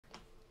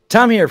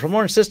Tom here from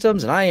Lawrence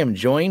Systems, and I am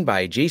joined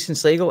by Jason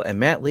Slagle and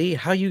Matt Lee.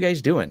 How you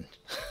guys doing?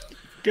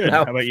 Good.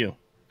 How about you?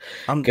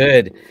 I'm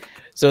good.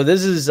 So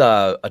this is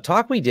a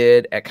talk we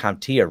did at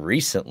CompTIA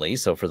recently.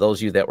 So for those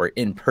of you that were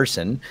in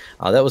person,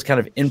 that was kind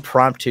of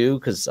impromptu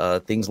because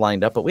things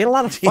lined up, but we had a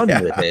lot of fun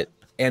with it.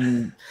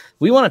 And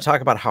we want to talk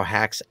about how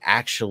hacks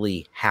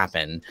actually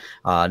happen,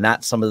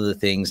 not some of the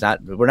things.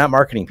 We're not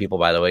marketing people,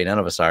 by the way. None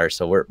of us are.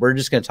 So we're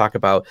just going to talk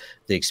about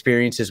the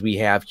experiences we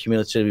have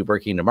cumulatively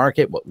working to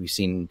market, what we've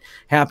seen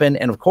happen,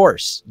 and of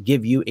course,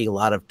 give you a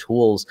lot of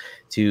tools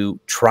to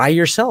try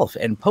yourself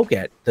and poke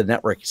at the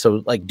network.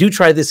 So, like, do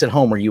try this at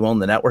home where you own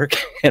the network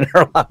and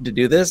are allowed to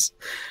do this.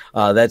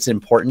 That's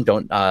important.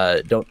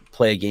 Don't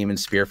play a game and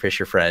spearfish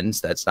your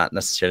friends. That's not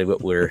necessarily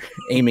what we're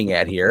aiming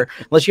at here,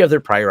 unless you have their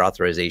prior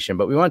authorization.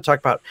 But we want to talk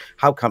about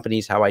how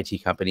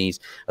IT companies,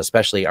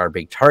 especially, are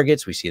big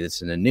targets. We see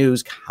this in the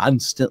news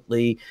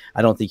constantly.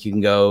 I don't think you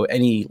can go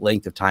any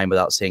length of time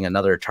without seeing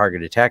another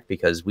target attack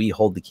because we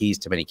hold the keys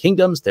to many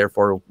kingdoms.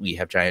 Therefore, we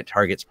have giant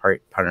targets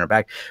part on our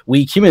back.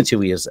 We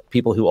cumulatively as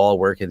people who all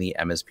work in the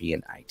MSP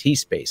and IT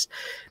space.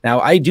 Now,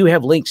 I do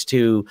have links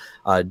to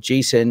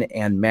Jason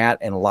and Matt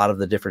and a lot of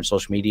the different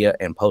social media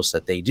and posts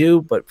that they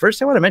do. But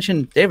first, I want to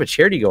mention they have a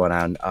charity going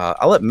on.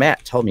 I'll let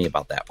Matt tell me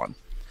about that one.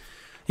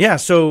 Yeah,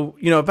 so,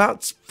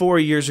 about 4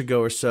 years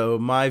ago or so,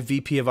 my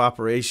VP of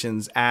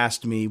operations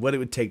asked me what it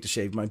would take to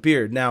shave my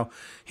beard. Now,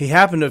 he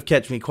happened to have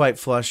catch me quite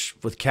flush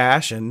with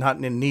cash and not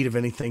in need of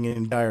anything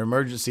in dire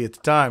emergency at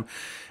the time.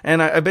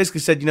 And I basically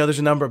said, there's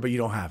a number, but you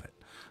don't have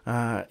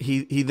it.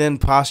 He then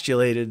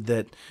postulated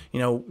that,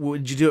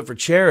 would you do it for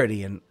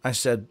charity? And I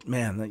said,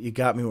 man, you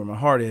got me where my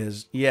heart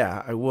is.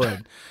 Yeah, I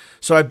would.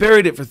 So I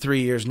buried it for 3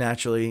 years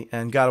naturally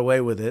and got away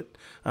with it.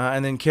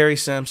 And then Carrie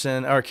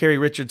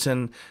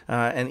Richardson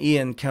and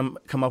Ian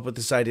come up with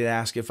this idea to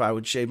ask if I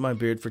would shave my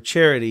beard for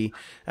charity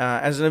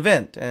as an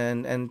event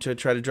and to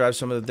try to drive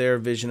some of their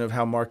vision of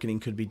how marketing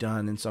could be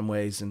done in some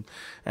ways. And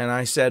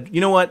I said, you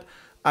know what?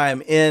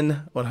 I'm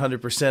in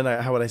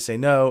 100%. How would I say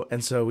no?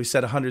 And so we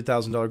set a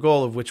 $100,000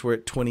 goal, of which we're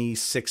at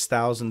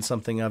 26,000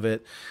 something of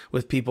it,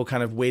 with people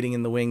kind of waiting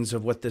in the wings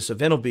of what this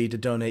event will be to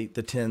donate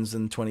the tens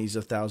and twenties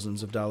of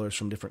thousands of dollars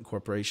from different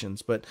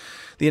corporations. But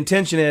the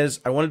intention is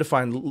I wanted to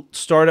find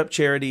startup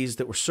charities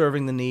that were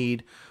serving the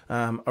need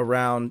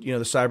around the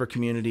cyber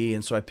community,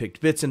 and so I picked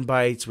Bits and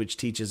Bytes, which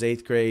teaches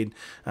 8th grade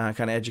kind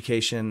of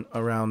education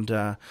around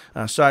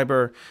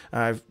cyber.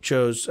 I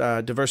chose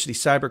Diversity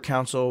Cyber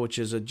Council, which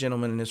is a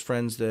gentleman and his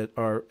friends that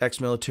are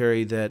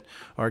ex-military that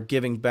are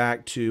giving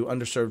back to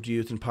underserved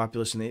youth and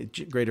populace in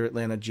the greater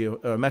Atlanta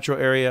metro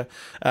area,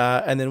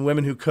 and then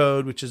Women Who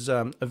Code, which is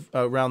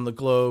around the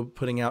globe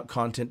putting out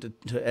content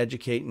to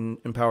educate and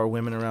empower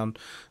women around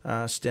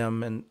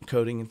STEM and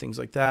coding and things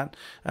like that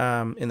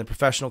in the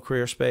professional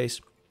career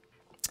space.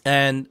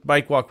 And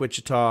Bike Walk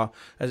Wichita,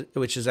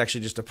 which is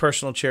actually just a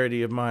personal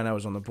charity of mine. I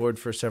was on the board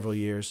for several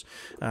years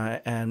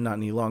and not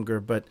any longer.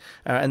 But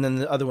and then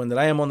the other one that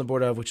I am on the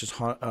board of, which is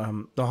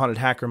the Haunted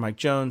Hacker, Mike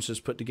Jones, has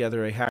put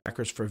together a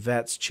Hackers for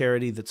Vets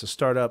charity that's a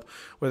startup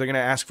where they're going to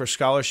ask for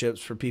scholarships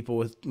for people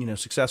with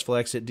successful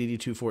exit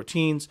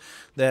DD-214s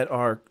that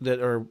are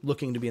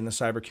looking to be in the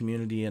cyber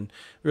community. And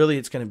really,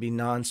 it's going to be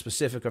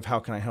non-specific of how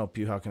can I help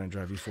you, how can I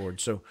drive you forward.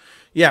 So,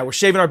 yeah, we're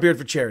shaving our beard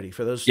for charity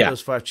for those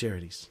 5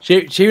 charities.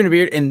 Shaving a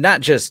beard. And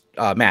not just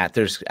Matt,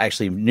 there's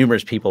actually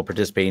numerous people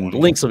participating. The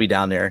links will be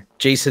down there.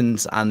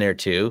 Jason's on there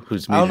too.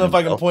 I don't know if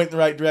I can point in the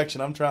right direction.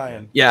 I'm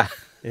trying. Yeah.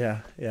 Yeah.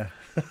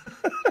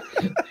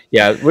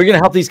 Yeah, we're gonna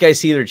help these guys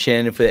see their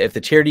chin. If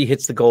the charity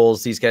hits the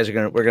goals,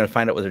 we're gonna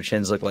find out what their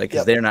chins look like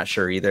because they're not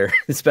sure either.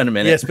 It's been a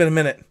minute. Yeah, it's been a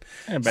minute.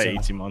 About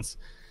 18 months.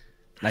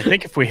 And I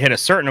think if we hit a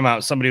certain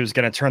amount, somebody was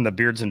going to turn the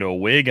beards into a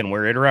wig and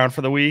wear it around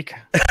for the week.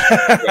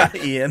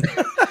 Ian.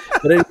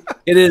 But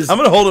it is. I'm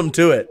going to hold him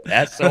to it.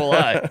 That's so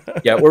lie.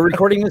 Yeah, we're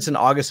recording this in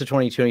August of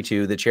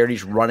 2022. The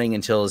charity's running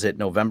until, is it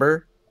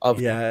November?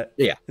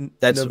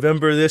 That's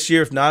November this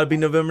year. If not, it'll be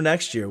November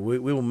next year. We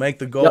will make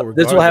the goal. Yep,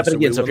 this will happen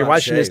again. So if you're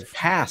watching this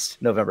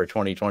past November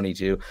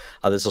 2022,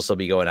 this will still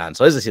be going on.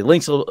 So as I said,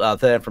 links to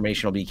that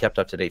information will be kept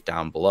up to date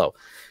down below.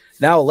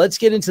 Now let's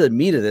get into the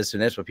meat of this,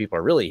 and that's what people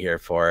are really here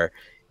for.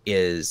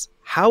 Is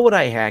how would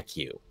I hack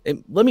you?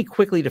 And let me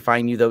quickly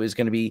define you, though, is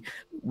going to be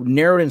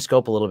narrowed in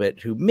scope a little bit,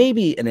 who may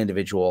be an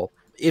individual.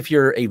 If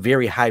you're a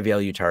very high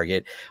value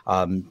target,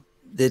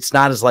 it's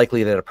not as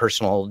likely that a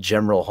personal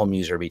general home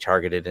user be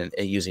targeted and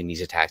using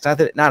these attacks.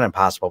 Not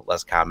impossible, but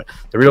less common.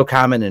 The real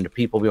common and the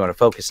people we want to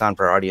focus on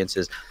for our audience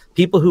is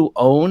people who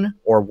own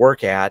or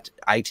work at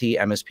IT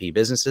MSP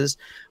businesses,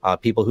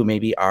 people who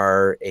maybe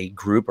are a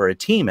group or a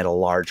team at a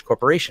large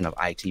corporation of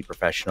IT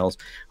professionals,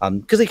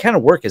 because they kind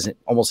of work as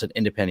almost an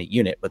independent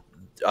unit, but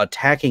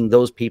attacking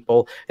those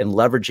people and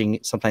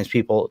leveraging sometimes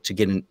people to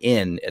get an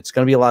in. It's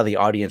going to be a lot of the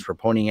audience we're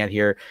pointing at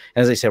here.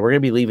 And as I said, we're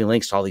going to be leaving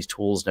links to all these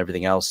tools and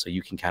everything else so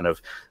you can kind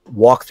of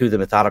walk through the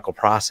methodical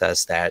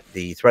process that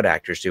the threat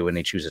actors do when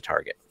they choose a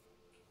target.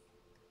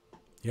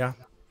 Yeah.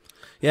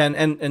 Yeah,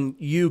 and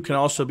you can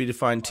also be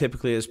defined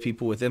typically as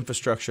people with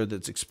infrastructure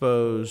that's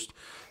exposed,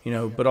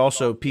 but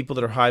also people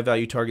that are high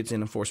value targets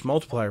in a force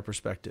multiplier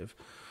perspective.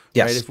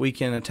 Yes. Right? If we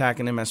can attack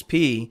an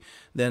MSP,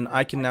 then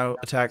I can now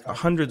attack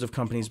hundreds of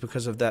companies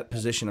because of that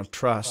position of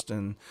trust,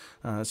 and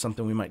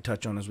something we might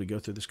touch on as we go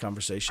through this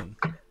conversation.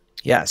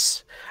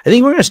 Yes. I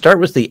think we're going to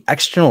start with the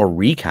external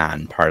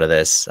recon part of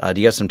this.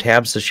 Do you have some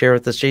tabs to share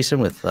with us,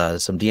 Jason, with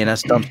some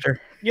DNS Dumpster?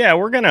 Yeah,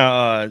 we're going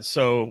to,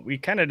 so we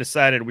kind of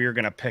decided we were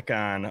going to pick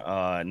on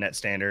Net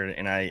Standard,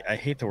 and I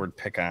hate the word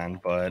pick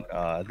on,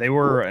 but they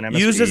were an MSP.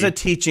 Use as a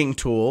teaching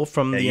tool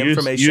from the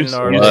information in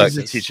our as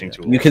a teaching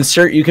tool.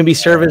 You can be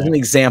served as an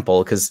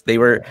example, because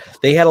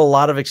they had a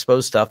lot of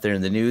exposed stuff there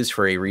in the news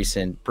for a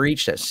recent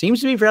breach that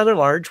seems to be rather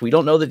large. We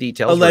don't know the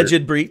details.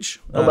 Alleged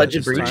breach.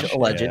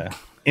 Alleged. Yeah.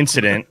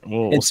 Incident.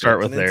 We'll start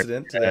with there.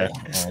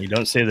 You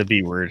don't say the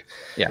B word.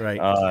 Yeah.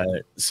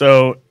 Right.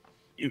 So,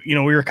 we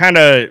were kind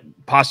of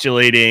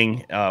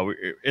postulating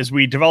as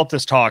we developed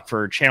this talk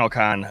for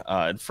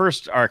ChannelCon.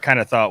 First, our kind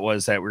of thought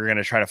was that we were going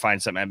to try to find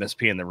some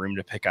MSP in the room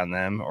to pick on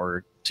them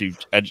or to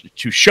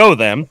show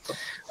them,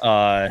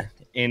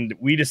 and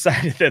we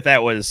decided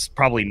that was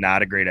probably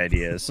not a great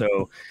idea.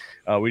 So.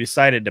 We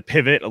decided to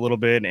pivot a little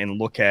bit and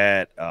look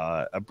at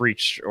a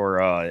breach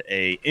or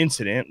a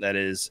incident that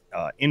is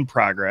in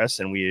progress,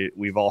 and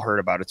we've all heard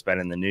about. It's been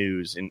in the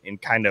news, and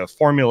kind of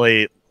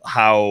formulate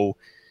how,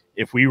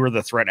 if we were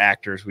the threat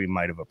actors, we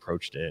might have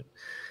approached it.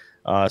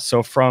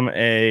 So I'm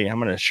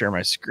going to share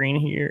my screen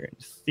here in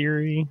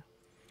theory.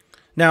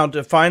 Now,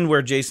 to find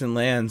where Jason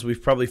lands,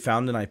 we've probably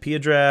found an IP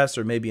address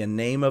or maybe a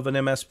name of an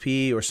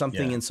MSP or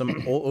something in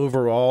some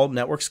overall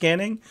network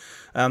scanning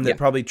that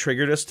probably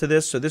triggered us to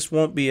this. So this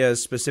won't be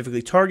as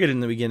specifically targeted in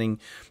the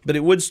beginning, but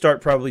it would start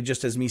probably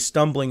just as me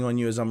stumbling on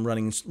you as I'm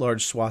running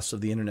large swaths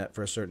of the internet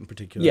for a certain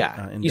particular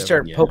endeavor. You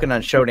start poking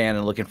on Shodan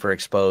and looking for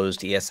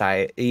exposed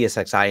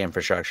ESXi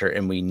infrastructure,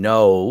 and we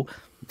know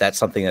that's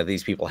something that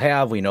these people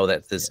have. We know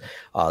that this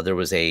there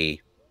was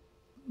a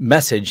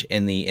message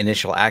in the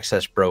initial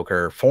access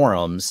broker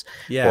forums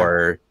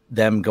for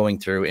them going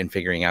through and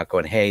figuring out,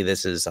 going, hey,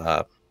 this is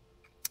a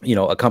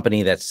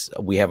company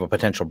we have a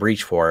potential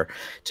breach for,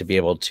 to be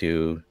able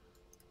to.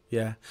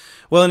 Yeah.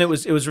 Well, and it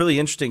was really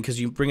interesting because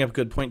you bring up a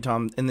good point,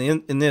 Tom. In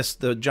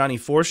the Johnny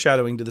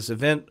foreshadowing to this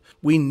event,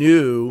 we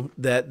knew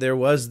that there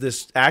was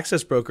this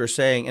access broker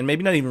saying, and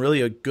maybe not even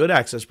really a good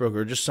access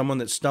broker, just someone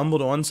that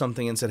stumbled on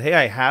something and said, hey,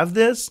 I have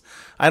this.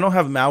 I don't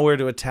have malware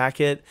to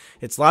attack it.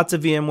 It's lots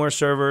of VMware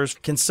servers.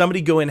 Can somebody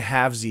go in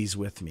halvesies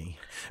with me?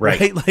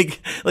 Right?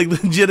 Like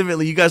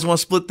legitimately, you guys want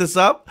to split this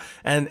up?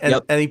 And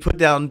he put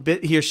down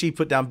he or she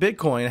put down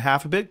Bitcoin,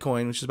 half a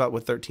Bitcoin, which is about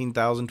 $13,000,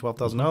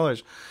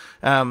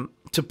 $12,000.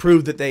 To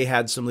prove that they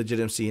had some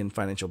legitimacy and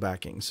financial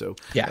backing. So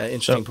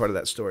interesting part of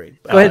that story.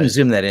 Go ahead and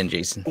zoom that in,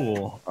 Jason.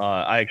 Cool.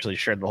 I actually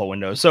shared the whole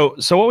window. So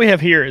what we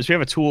have here is we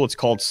have a tool. It's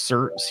called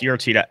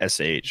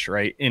crt.sh,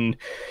 right? And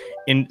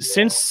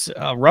since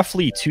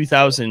roughly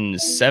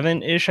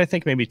 2007-ish, I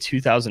think maybe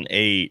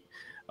 2008,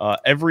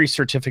 every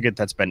certificate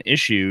that's been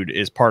issued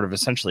is part of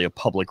essentially a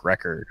public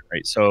record,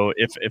 right? So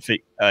if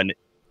an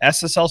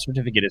SSL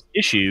certificate is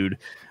issued,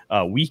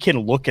 we can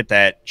look at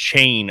that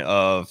chain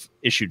of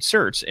issued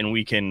certs,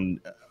 and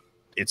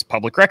it's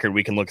public record.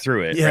 We can look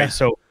through it. Right?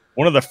 So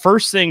one of the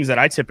first things that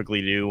I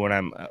typically do when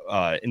I'm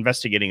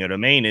investigating a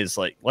domain is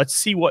let's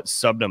see what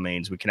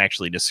subdomains we can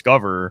actually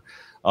discover,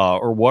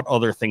 or what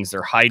other things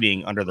they're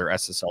hiding under their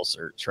SSL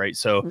certs, right?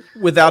 So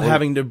without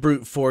having to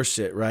brute force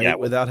it, right? Yeah,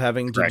 without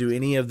having to do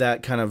any of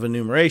that kind of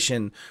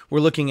enumeration, we're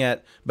looking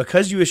at,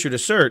 because you issued a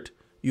cert,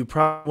 you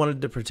probably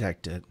wanted to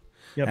protect it.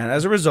 Yep. And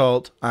as a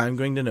result, I'm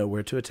going to know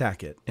where to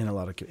attack it in a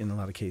lot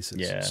of cases.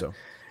 Yeah. So,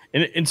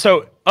 and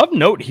so of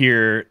note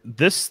here,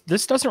 this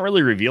doesn't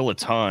really reveal a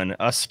ton.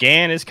 A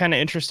scan is kind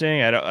of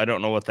interesting. I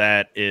don't know what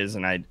that is,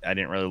 and I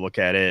didn't really look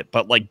at it.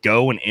 But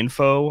Go and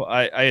info,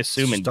 I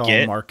assume, and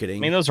get marketing. I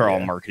mean, those are all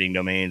marketing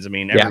domains. I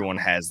mean, everyone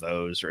has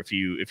those. Or if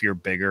you're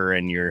bigger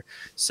and you're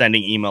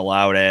sending email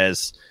out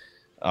as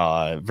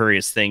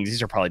various things,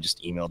 these are probably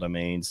just email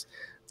domains.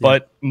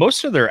 But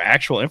most of their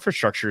actual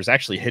infrastructure is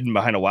actually hidden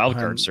behind a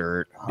wildcard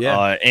cert.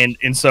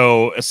 And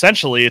so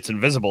essentially it's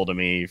invisible to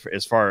me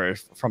as far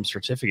as from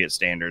certificate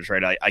standards,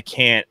 right? I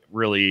can't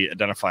really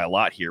identify a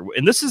lot here.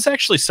 And this is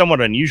actually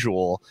somewhat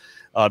unusual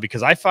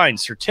because I find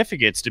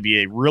certificates to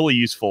be a really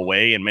useful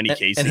way in many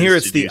cases. And here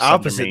it's the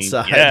opposite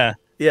side.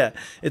 Yeah.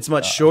 It's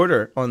much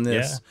shorter on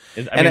this.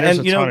 Yeah. I mean, there's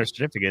a ton of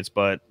certificates,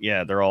 but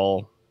they're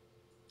all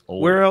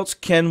old. Where else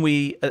can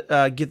we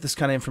get this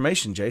kind of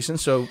information, Jason?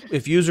 So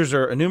if users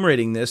are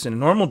enumerating this in a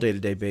normal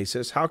day-to-day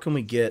basis, how can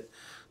we get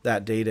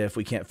that data if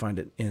we can't find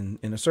it in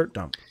a cert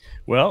dump?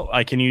 Well,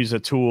 I can use a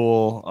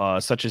tool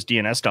such as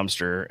DNS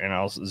Dumpster, and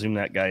I'll zoom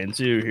that guy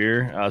into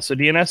here. So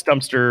DNS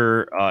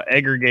Dumpster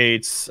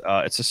aggregates.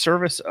 It's a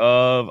service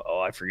of,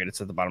 I forget, it's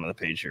at the bottom of the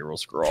page here. We'll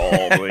scroll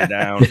all the way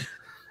down. It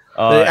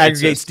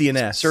aggregates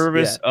DNS.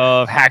 Service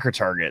of Hacker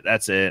Target.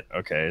 That's it.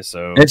 Okay,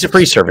 so it's a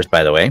free service,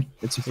 by the way.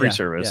 It's a free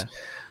service.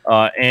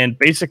 And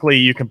basically,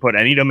 you can put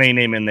any domain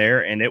name in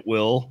there, and it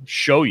will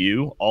show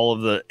you all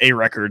of the A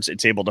records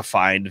it's able to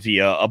find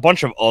via a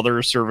bunch of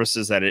other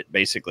services that it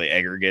basically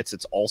aggregates.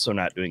 It's also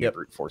not doing a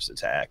brute force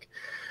attack.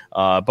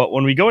 But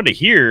when we go into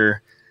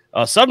here,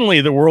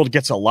 suddenly the world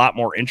gets a lot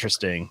more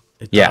interesting.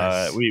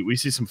 Yes. We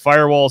see some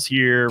firewalls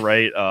here,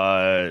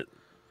 right?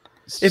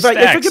 If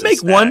I could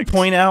make one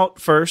point out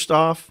first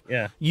off,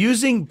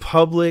 using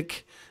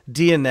public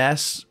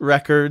DNS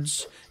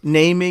records,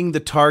 naming the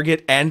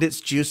target and its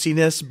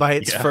juiciness by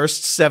its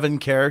first 7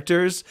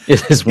 characters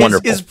is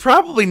wonderful. Is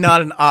probably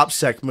not an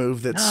OPSEC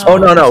move. That's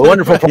no,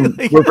 wonderful.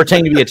 We're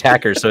pretending to be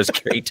attackers, so it's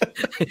great.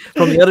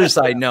 From the other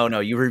side, no,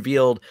 you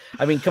revealed.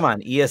 I mean, come on,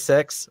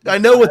 ESX. I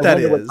know what that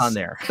is. What's on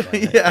there?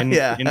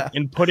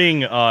 In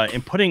putting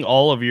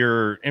all of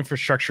your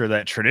infrastructure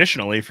that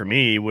traditionally for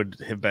me would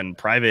have been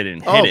private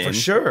and hidden. Oh, for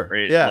sure.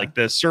 Right? Yeah. Like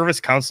the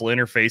service console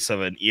interface of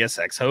an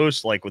ESX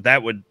host, like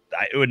it would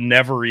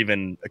never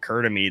even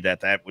occur to me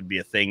that would be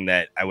a thing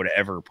that I would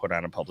ever put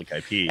on a public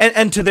IP.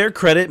 And to their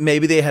credit,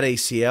 maybe they had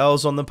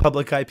ACLs on the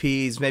public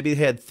IPs. Maybe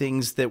they had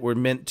things that were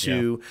meant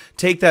to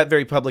take that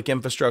very public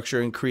infrastructure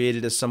and create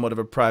it as somewhat of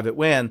a private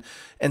WAN.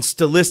 And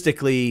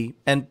stylistically,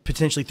 and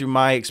potentially through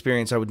my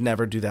experience, I would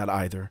never do that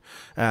either.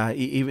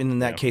 Even in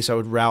that case, I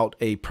would route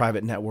a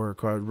private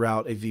network, or I would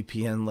route a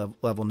VPN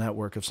level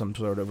network of some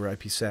sort over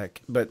IPsec.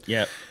 But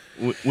I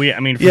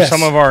mean, for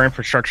some of our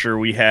infrastructure,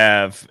 we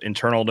have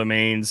internal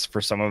domains.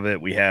 For some of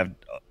it, we have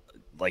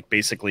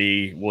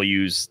basically we'll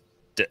use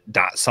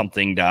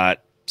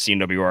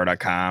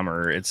 .something.cmwr.com,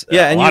 or it's and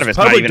a lot of use it's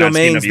public not even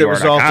domains that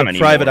resolve to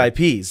private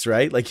IPs,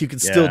 right? Like you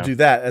could still do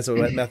that as a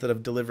method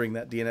of delivering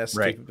that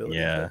DNS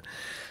capability.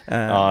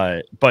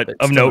 But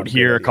of note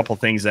here, a couple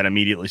things that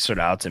immediately stood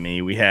out to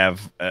me. We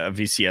have a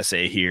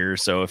VCSA here.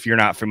 So if you're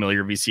not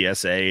familiar,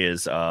 VCSA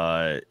is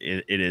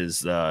it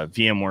is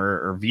VMware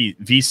or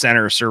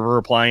vCenter server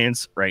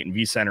appliance, right? And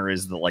vCenter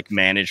is the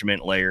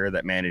management layer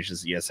that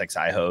manages the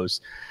ESXi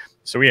host.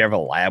 So we have a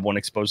lab one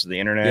exposed to the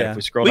internet. If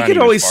we scroll down, could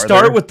always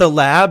start with the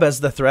lab as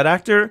the threat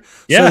actor,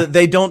 so that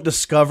they don't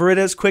discover it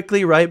as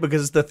quickly, right?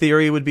 Because the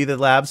theory would be the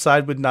lab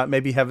side would not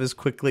maybe have as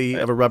quickly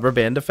of a rubber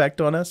band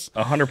effect on us.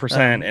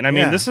 100%. And I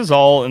mean, this is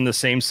all in the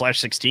same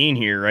 /16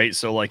 here, right?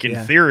 So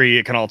in theory,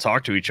 it can all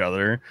talk to each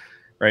other,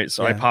 right?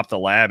 So I pop the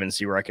lab and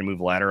see where I can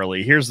move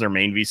laterally. Here's their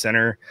main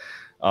vCenter.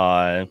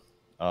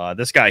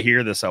 This guy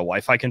here, this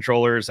Wi-Fi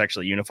controller is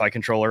actually a UniFi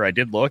controller. I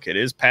did look; it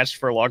is patched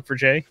for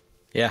Log4j.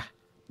 Yeah.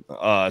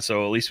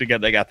 So at least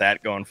they got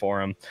that going for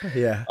them.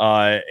 Yeah.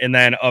 And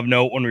then of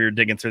note, when we were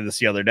digging through this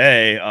the other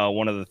day,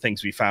 one of the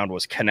things we found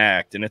was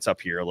Connect, and it's up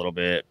here a little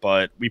bit,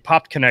 but we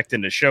popped Connect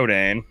into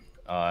Shodan.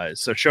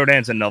 So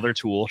Shodan's another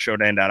tool,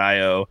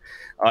 Shodan.io.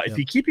 If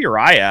you keep your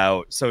eye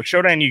out, so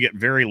Shodan, you get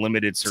very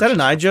limited searches. Is that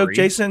an eye joke,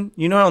 Jason?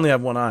 You know I only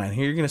have one eye.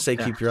 Here you're going to say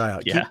keep your eye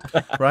out.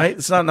 Right?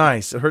 It's not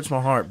nice. It hurts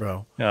my heart,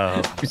 bro.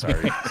 Oh,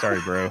 sorry.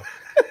 Sorry, bro.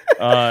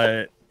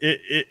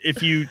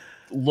 If you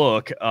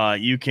look,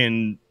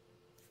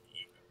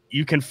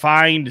 you can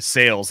find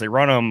sales. They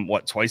run them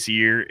twice a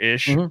year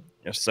ish.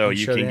 So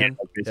you can get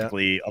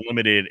basically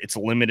unlimited. It's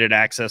limited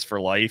access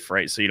for life,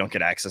 right? So you don't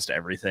get access to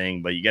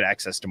everything, but you get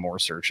access to more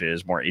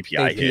searches, more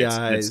API hits.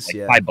 It's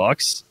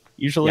 $5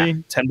 usually,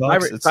 $10, $5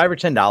 or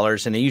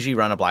 $10, and they usually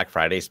run a Black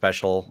Friday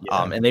special.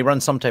 And they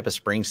run some type of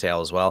spring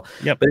sale as well.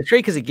 But it's great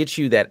because it gets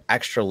you that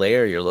extra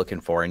layer you're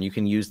looking for, and you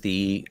can use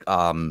the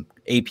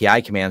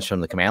API commands from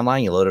the command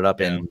line. You load it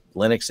up in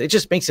Linux. It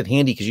just makes it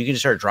handy because you can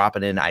just start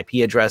dropping in IP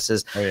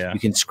addresses. You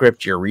can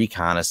script your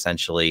recon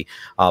essentially.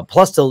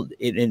 Plus,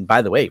 and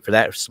by the way, for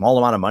that small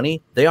amount of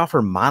money, they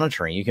offer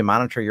monitoring. You can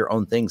monitor your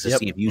own things to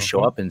see if you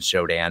show up in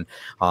Shodan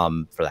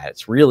for that.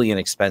 It's really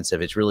inexpensive.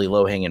 It's really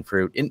low hanging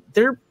fruit. And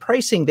their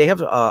pricing, they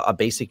have a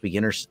basic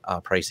beginner's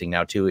pricing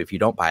now too, if you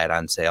don't buy it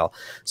on sale.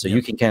 So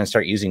you can kind of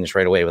start using this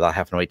right away without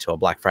having to wait till a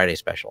Black Friday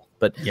special.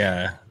 But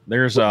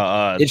there's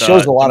it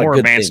shows a lot of more good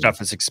advanced things.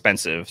 stuff is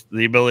expensive.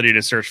 The ability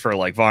to search for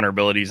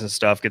vulnerabilities and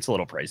stuff gets a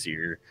little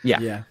pricier.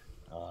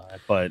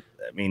 But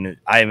I mean,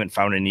 I haven't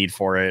found a need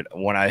for it.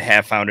 When I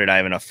have found it, I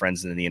have enough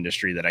friends in the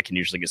industry that I can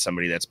usually get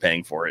somebody that's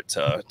paying for it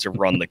to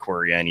run the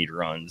query I need to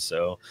run.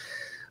 So,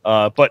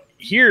 but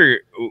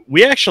here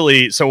we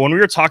actually, so when we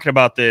were talking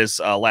about this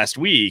last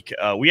week,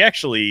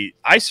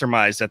 I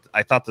surmised that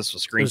I thought this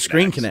was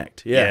Screen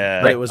Connect.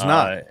 But it was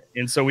not.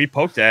 And so we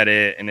poked at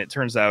it, and it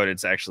turns out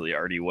it's actually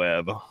RD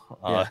Web.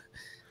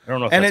 I don't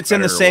know if and it's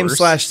in the same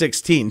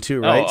 /16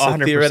 too, right? So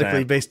 100%.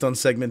 Theoretically, based on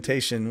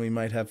segmentation, we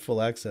might have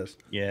full access.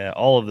 Yeah,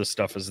 all of this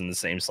stuff is in the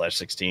same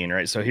 /16,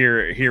 right? So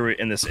here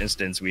in this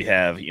instance, we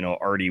have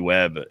RD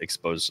Web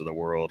exposed to the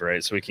world,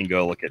 right? So we can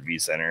go look at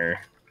vCenter.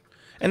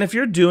 And if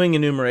you're doing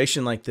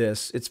enumeration like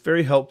this, it's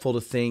very helpful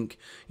to think,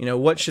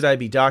 what should I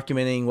be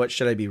documenting? What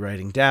should I be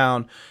writing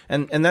down?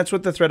 And that's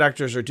what the threat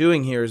actors are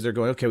doing here is they're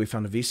going, okay, we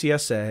found a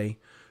VCSA.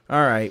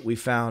 All right, we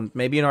found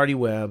maybe an RD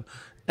Web.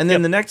 And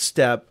then the next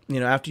step,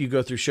 after you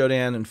go through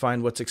Shodan and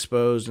find what's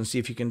exposed and see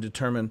if you can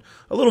determine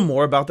a little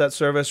more about that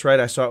service, right?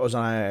 I saw it was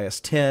on IIS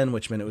 10,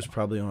 which meant it was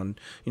probably on,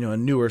 a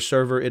newer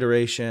server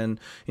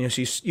iteration.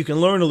 So you can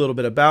learn a little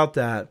bit about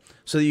that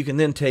so that you can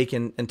then take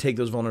take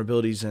those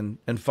vulnerabilities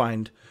and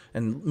find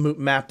and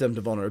map them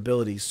to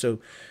vulnerabilities. So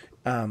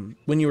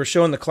when you were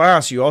showing the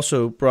class, you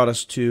also brought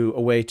us to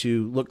a way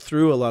to look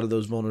through a lot of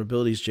those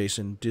vulnerabilities,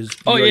 Jason.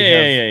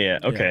 Yeah.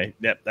 Okay.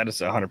 Yep, that is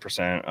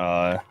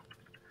 100%.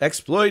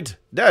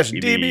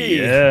 Exploit-DB.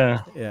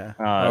 Yeah. Yeah.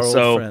 Our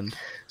old friend.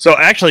 So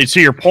actually,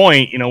 to your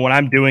point, when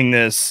I'm doing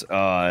this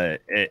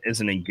as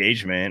an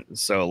engagement,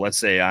 so let's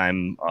say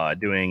I'm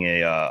doing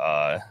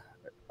a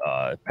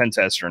pen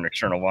test or an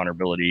external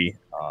vulnerability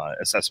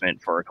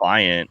assessment for a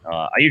client,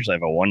 I usually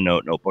have a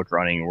OneNote notebook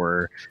running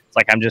where it's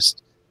like I'm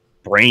just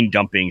brain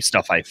dumping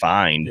stuff I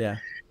find. Yeah.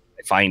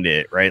 I find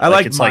it, right? I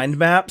like mind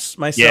maps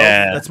myself.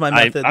 Yeah, that's my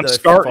method. I'm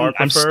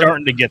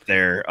starting to get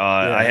there.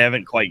 I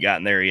haven't quite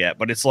gotten there yet,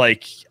 but it's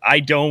like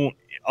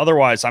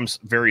otherwise I'm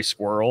very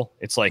squirrel.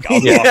 It's like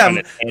I'll go off on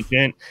a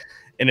tangent,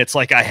 and it's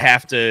like I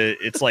have to.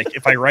 It's like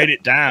if I write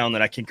it down,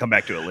 then I can come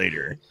back to it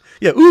later.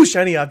 Yeah. Ooh,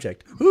 shiny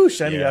object. Ooh,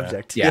 shiny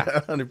object. Yeah.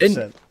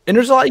 100%. And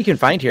there's a lot you can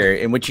find here.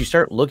 And what you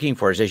start looking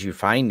for is as you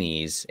find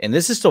these, and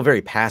this is still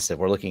very passive.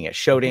 We're looking at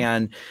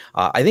Shodan.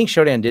 I think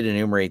Shodan did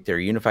enumerate their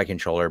UniFi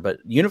controller,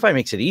 but UniFi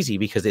makes it easy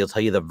because they'll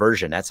tell you the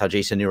version. That's how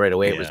Jason knew right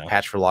away it was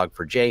patch for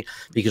log4j,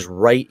 because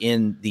right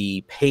in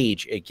the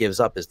page it gives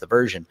up is the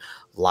version.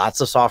 Lots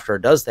of software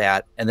does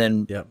that. And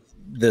then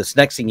this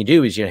next thing you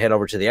do is you head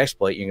over to the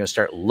exploit. You're going to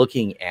start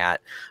looking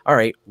at, all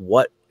right,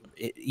 what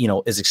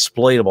is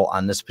exploitable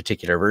on this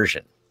particular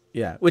version.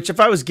 Yeah, which if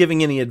I was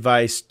giving any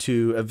advice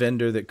to a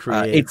vendor that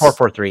creates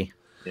 8443,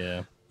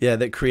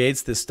 that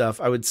creates this stuff,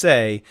 I would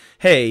say,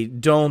 hey,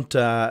 don't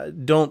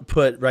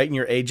put right in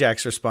your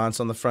Ajax response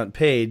on the front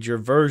page your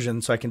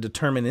version so I can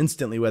determine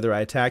instantly whether I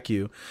attack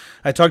you.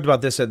 I talked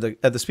about this at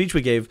the speech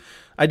we gave.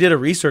 I did a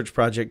research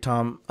project,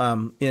 Tom,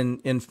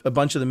 in a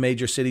bunch of the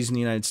major cities in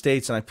the United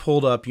States, and I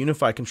pulled up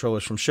UniFi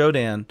controllers from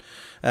Shodan,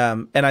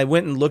 and I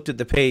went and looked at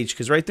the page,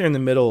 because right there in the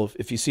middle,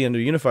 if you see under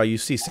UniFi, you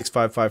see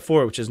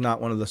 6554, which is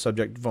not one of the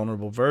subject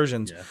vulnerable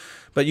versions. Yeah.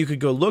 But you could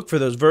go look for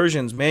those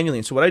versions manually.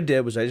 And so what I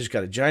did was I just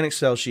got a giant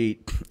Excel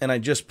sheet, and I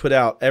just put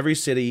out every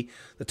city,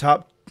 the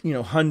top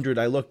 100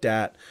 I looked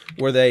at,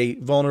 were they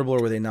vulnerable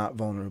or were they not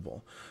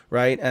vulnerable?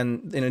 Right.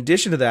 And in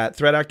addition to that,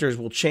 threat actors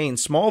will chain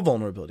small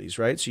vulnerabilities.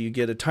 Right. So you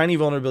get a tiny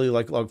vulnerability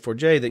like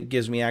log4j that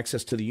gives me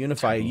access to the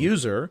UniFi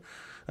user.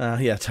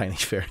 Tiny,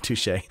 fair,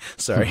 touche.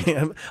 Sorry.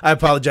 I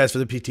apologize for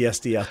the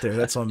PTSD out there.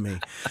 That's on me.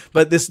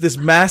 But this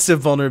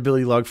massive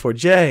vulnerability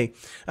log4j,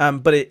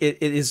 but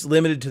it is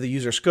limited to the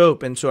user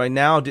scope. And so I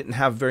now didn't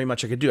have very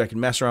much I could do. I could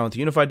mess around with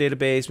the UniFi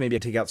database. Maybe I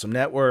take out some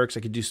networks.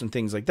 I could do some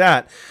things like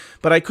that.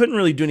 But I couldn't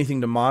really do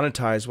anything to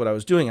monetize what I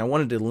was doing. I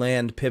wanted to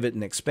land, pivot,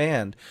 and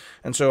expand.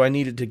 And so I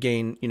needed to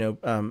gain,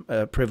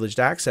 privileged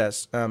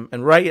access.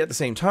 And right at the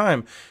same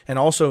time, and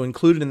also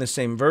included in the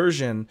same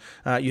version,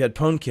 you had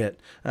PwnKit,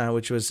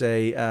 which was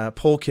a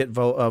PwnKit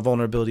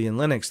vulnerability in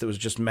Linux that was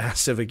just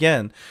massive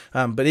again.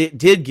 But it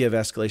did give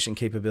escalation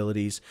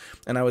capabilities.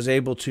 And I was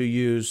able to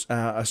use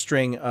a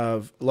string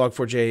of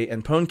log4j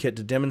and PwnKit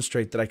to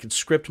demonstrate that I could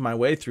script my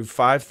way through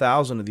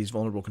 5,000 of these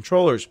vulnerable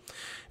controllers.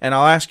 And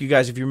I'll ask you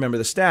guys if you remember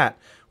the stat.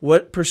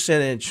 What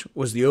percentage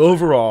was the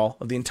overall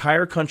of the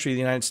entire country of the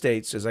United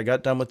States, as I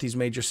got done with these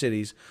major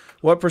cities,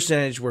 what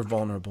percentage were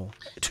vulnerable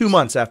 2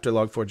 months after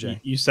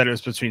log4j? You said it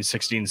was between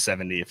 60 and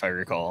 70, if I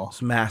recall.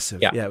 It's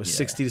massive. Yeah, it was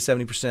 60 to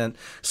 70%.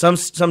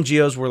 Some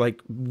geos were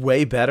like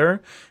way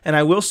better. And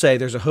I will say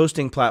there's a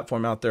hosting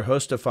platform out there,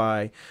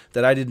 HostiFi,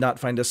 that I did not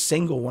find a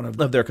single one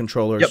of their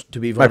controllers to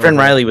be vulnerable. My friend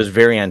Riley was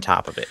very on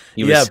top of it.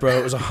 Bro,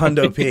 it was a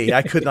hundo P.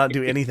 I could not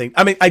do anything.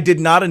 I mean, I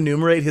did not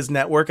enumerate his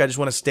network. I just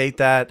want to state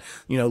that,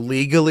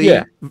 legally.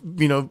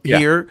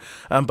 Here,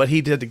 but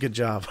he did a good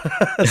job.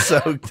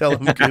 So tell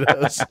him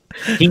kudos.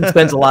 He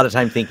spends a lot of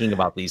time thinking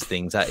about these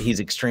things. He's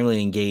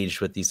extremely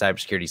engaged with the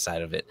cybersecurity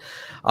side of it.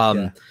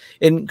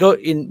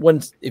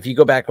 If you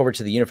go back over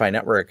to the UniFi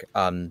network,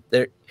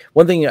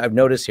 one thing I've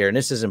noticed here, and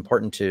this is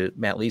important to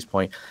Matt Lee's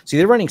point. See,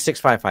 they're running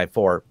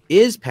 6554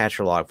 is patch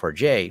for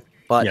log4j,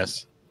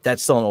 but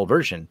that's still an old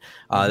version.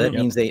 That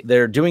means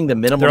they're doing the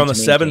minimum. They're on the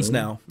 7s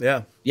now.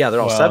 Yeah,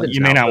 they're all 7s. You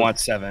may not want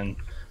 7,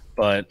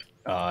 but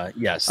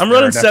yes, I'm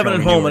running 7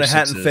 at home and it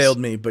hadn't failed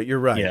me, but you're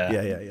right.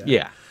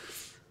 Yeah.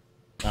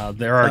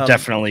 There are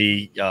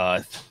definitely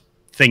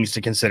things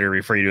to consider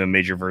before you do a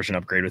major version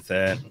upgrade with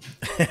that.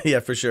 Yeah,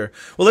 for sure.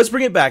 Well, let's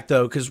bring it back,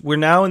 though, because we're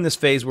now in this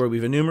phase where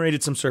we've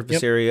enumerated some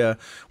surface area.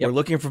 We're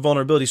looking for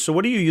vulnerabilities. So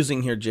what are you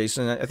using here,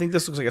 Jason? I think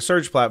this looks like a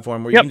search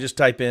platform where you can just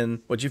type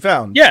in what you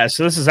found. Yeah,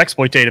 so this is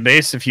exploit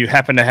database. If you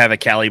happen to have a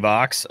Kali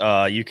box,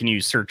 you can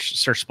use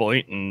search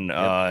exploit and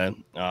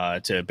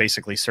to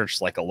basically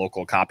search like a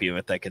local copy of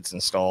it that gets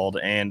installed.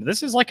 And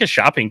this is like a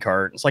shopping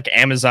cart. It's like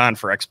Amazon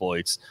for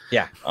exploits.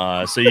 Yeah.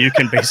 So you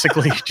can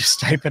basically just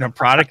type in a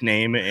product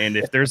name, and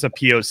if there's a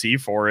POC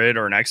for it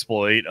or an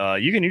exploit,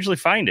 you can usually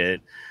find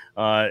it.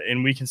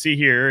 And we can see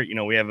here, you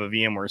know, we have a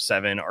VMware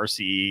 7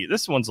 RCE.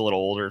 This one's a little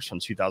older, it's from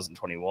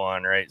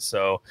 2021, right?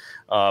 So,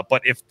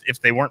 but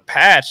if they weren't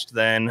patched,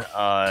 then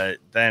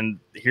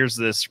here's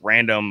this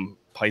random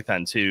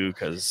Python 2,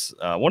 because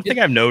one thing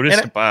I've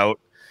noticed about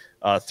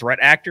threat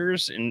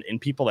actors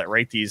and people that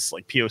write these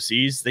like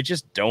POCs, they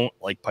just don't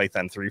like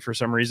Python 3 for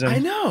some reason. I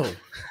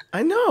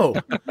know.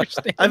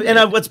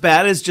 What's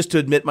bad is, just to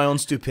admit my own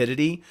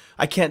stupidity,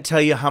 I can't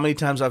tell you how many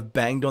times I've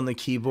banged on the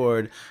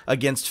keyboard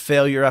against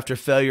failure after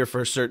failure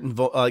for certain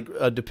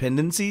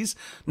dependencies,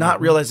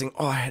 not realizing,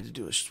 I had to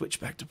do a switch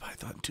back to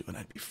Python 2 and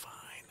I'd be fine.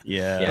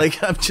 Yeah.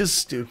 Like, I'm just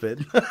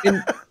stupid.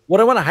 And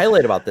what I want to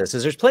highlight about this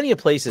is there's plenty of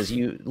places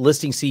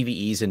listing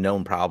CVEs and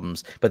known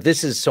problems, but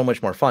this is so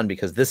much more fun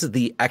because this is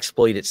the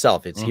exploit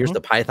itself. It's here's the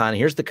Python,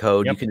 here's the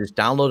code. You can just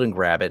download and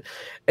grab it.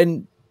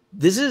 And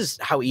this is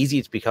how easy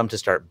it's become to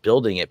start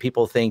building it.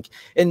 People think,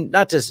 and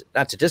not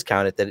to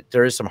discount it, that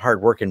there is some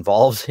hard work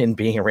involved in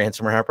being a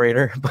ransomware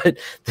operator, but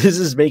this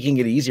is making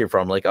it easier for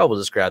them. Like, we'll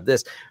just grab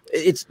this.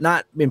 It's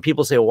not, when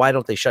people say, well, why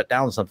don't they shut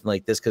down something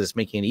like this? Because it's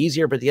making it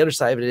easier. But the other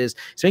side of it is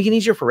it's making it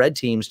easier for red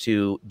teams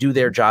to do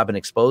their job and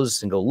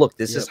expose and go, look,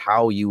 this is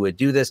how you would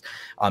do this.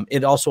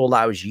 It also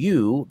allows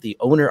you, the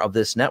owner of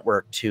this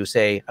network, to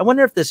say, I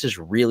wonder if this is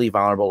really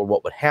vulnerable or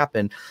what would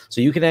happen.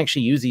 So you can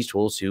actually use these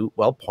tools to,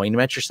 well, point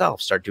them at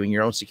yourself, start doing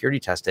your own security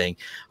testing.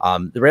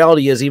 The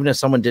reality is, even if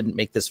someone didn't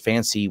make this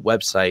fancy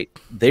website,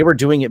 they were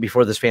doing it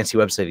before this fancy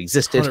website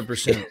existed.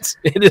 100%.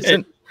 It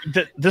isn't.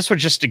 This would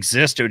just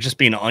exist. It would just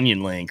be an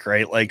onion link,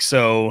 right? Like,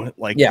 so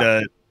like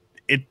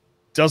it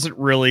doesn't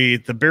really,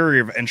 the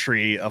barrier of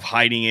entry of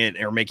hiding it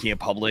or making it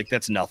public,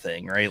 that's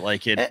nothing, right?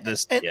 Like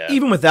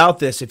even without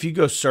this, if you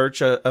go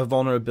search a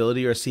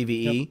vulnerability or a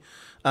CVE,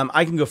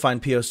 I can go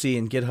find POC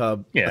in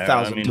GitHub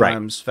 1,000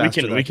 times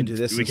faster than I can do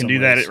this. We can do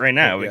that right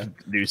now. We can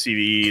do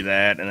CVE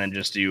that, and then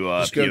just do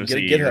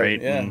POC,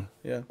 right?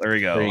 Yeah. There we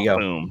go. There you go.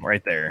 Boom,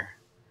 right there.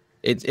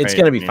 It's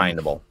going to be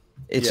findable.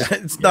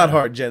 It's not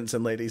hard, gents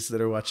and ladies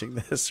that are watching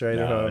this, right?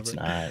 No, it's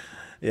not.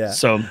 Yeah.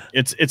 So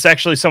it's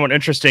actually somewhat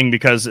interesting,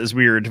 because as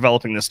we were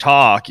developing this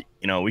talk,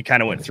 you know, we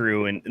kind of went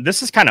through, and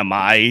this is kind of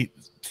my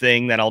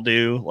thing that I'll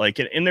do. Like,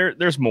 and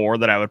there's more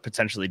that I would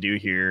potentially do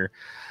here.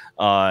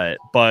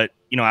 But,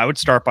 you know, I would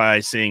start by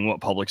seeing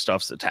what public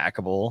stuff's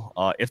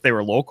attackable. If they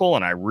were local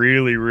and I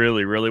really,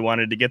 really, really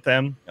wanted to get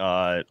them,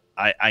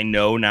 I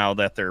know now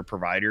that their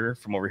provider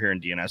from over here in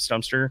DNS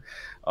Dumpster,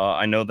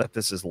 I know that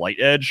this is Light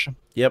Edge.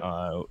 Yep.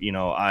 You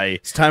know,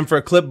 it's time for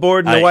a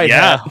clipboard and a white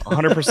hat.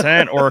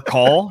 100%, or a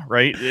call,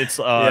 right? It's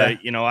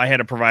you know, I had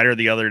a provider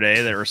the other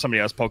day that, or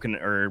somebody I was poking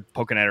at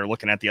or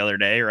looking at the other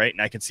day, right?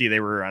 And I could see they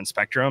were on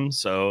Spectrum.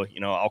 So, you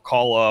know, I'll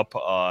call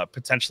up,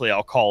 potentially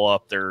I'll call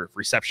up their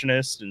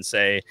receptionist and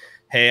say,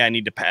 hey, I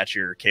need to patch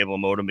your cable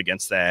modem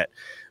against that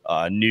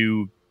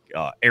new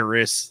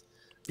Eris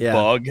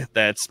bug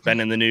that's been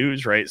in the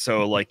news, right?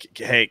 So, like,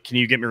 hey, can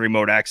you get me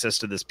remote access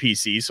to this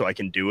PC so I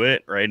can do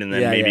it, right? And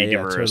then maybe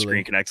give her a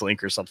Screen Connect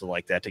link or something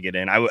like that to get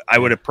in. I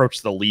would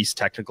approach the least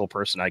technical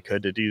person I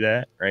could to do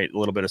that, right? A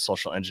little bit of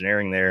social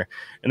engineering there.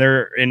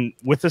 And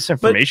with this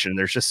information,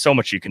 there's just so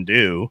much you can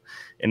do.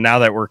 And now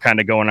that we're kind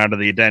of going out of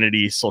the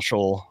identity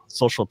social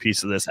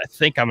piece of this, I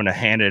think I'm going to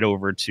hand it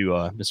over to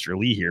Mr.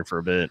 Lee here for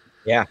a bit.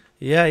 Yeah.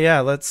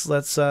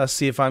 Let's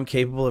see if I'm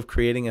capable of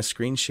creating a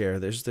screen share.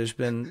 There's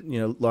been, you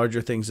know,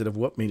 larger things that have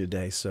whooped me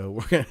today,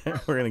 so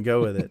we're gonna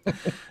go with it.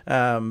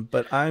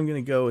 But I'm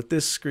gonna go with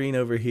this screen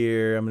over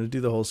here. I'm gonna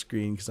do the whole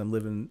screen because I'm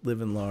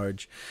living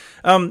large.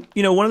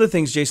 You know, one of the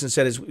things Jason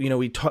said is, you know,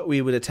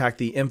 we would attack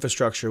the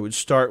infrastructure. We'd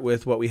start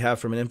with what we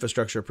have from an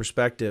infrastructure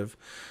perspective.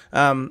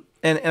 And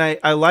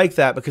I like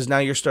that, because now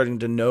you're starting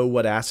to know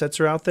what assets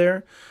are out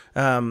there.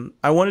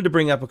 I wanted to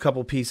bring up a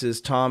couple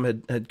pieces. Tom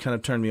had kind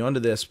of turned me onto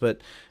this,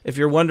 but if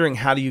you're wondering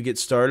how do you get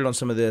started on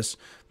some of this,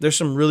 there's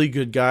some really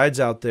good guides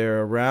out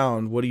there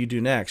around what do you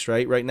do next,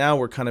 right? Right now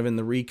we're kind of in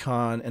the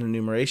recon and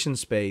enumeration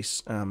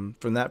space from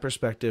that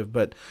perspective,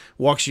 but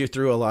walks you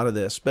through a lot of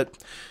this. But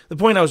the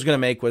point I was going to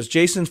make was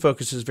Jason's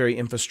focus is very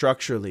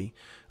infrastructurally.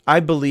 I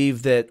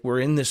believe that we're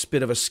in this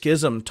bit of a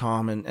schism,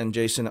 Tom and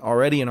Jason,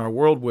 already in our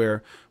world,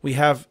 where we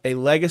have a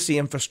legacy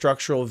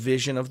infrastructural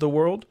vision of the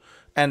world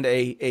and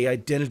a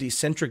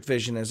identity-centric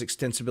vision as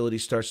extensibility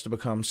starts to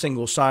become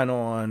single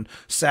sign-on,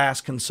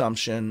 SaaS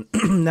consumption.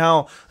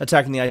 Now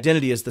attacking the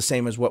identity is the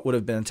same as what would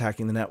have been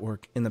attacking the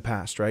network in the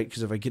past, right?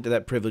 Because if I get to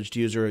that privileged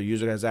user, a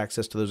user has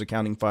access to those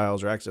accounting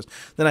files or access,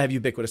 then I have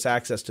ubiquitous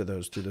access to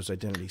those through those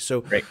identities.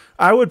 So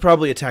I would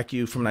probably attack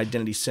you from an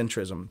identity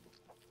centrism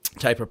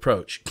type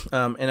approach.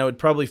 And I would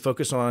probably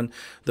focus on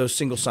those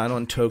single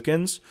sign-on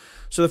tokens.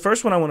 So the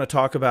first one I want to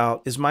talk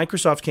about is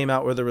Microsoft came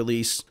out with a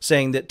release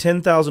saying that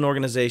 10,000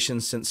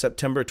 organizations since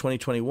September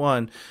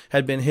 2021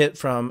 had been hit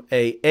from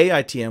a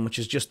AITM, which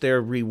is just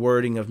their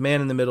rewording of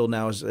man in the middle,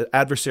 now is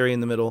adversary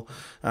in the middle,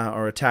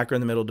 or attacker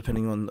in the middle,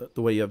 depending on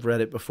the way you've read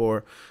it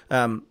before.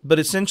 But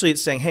essentially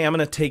it's saying, hey, I'm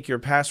going to take your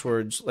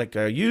passwords like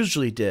I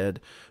usually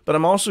did, but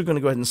I'm also going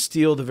to go ahead and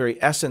steal the very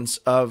essence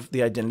of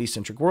the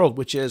identity-centric world,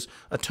 which is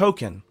a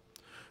token.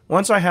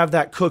 Once I have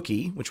that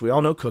cookie, which we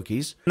all know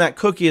cookies, and that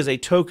cookie is a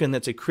token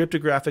that's a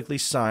cryptographically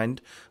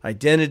signed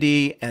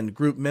identity and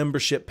group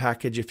membership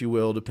package, if you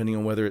will, depending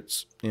on whether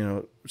it's,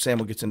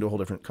 SAML gets into a whole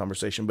different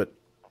conversation, but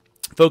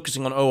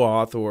focusing on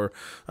OAuth or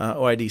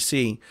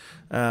OIDC,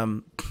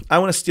 I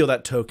want to steal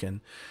that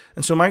token.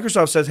 And so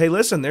Microsoft says, hey,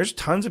 listen, there's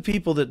tons of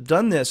people that have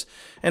done this.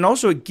 And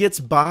also it gets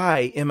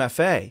by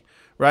MFA,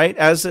 right?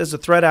 As a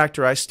threat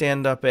actor, I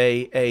stand up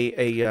a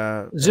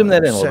zoom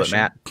that in a session. little bit,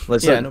 Matt.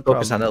 Let's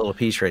focus on that little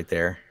piece right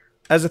there.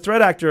 As a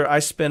threat actor, I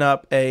spin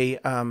up a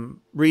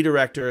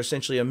redirector,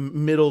 essentially a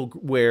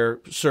middleware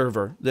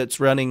server that's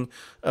running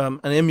an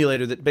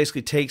emulator that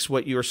basically takes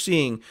what you're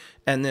seeing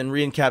and then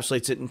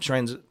re-encapsulates it and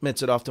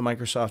transmits it off to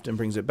Microsoft and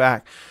brings it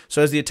back.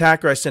 So as the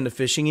attacker, I send a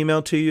phishing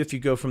email to you. If you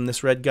go from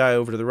this red guy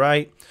over to the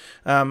right,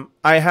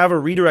 I have a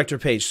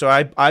redirector page. So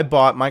I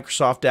bought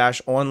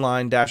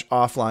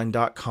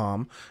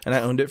Microsoft-online-offline.com, and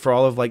I owned it for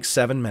all of like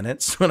 7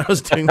 minutes when I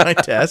was doing my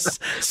tests.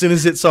 As soon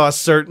as it saw a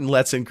certain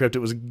Let's Encrypt, it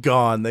was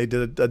gone. They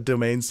did a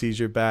domain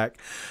seizure back.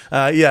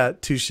 Yeah,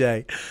 touche.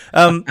 And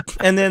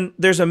then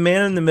there's a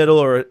man in the middle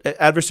or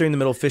adversary in the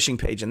middle phishing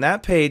page, and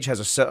that page has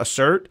a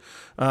cert.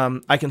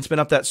 I can spin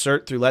up that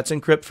cert through Let's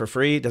Encrypt for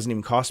free. It doesn't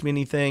even cost me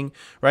anything,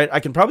 right?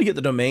 I can probably get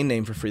the domain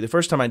name for free. The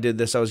first time I did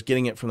this, I was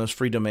getting it from those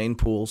free domain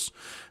pools,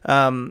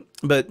 but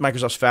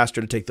Microsoft's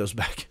faster to take those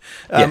back.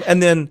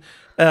 And then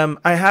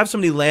I have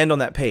somebody land on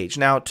that page.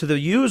 Now, to the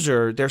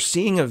user, they're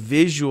seeing a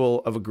visual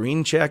of a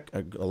green check,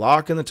 a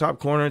lock in the top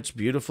corner. It's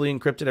beautifully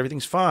encrypted.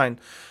 Everything's fine.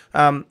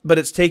 But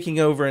it's taking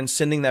over and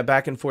sending that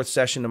back and forth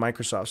session to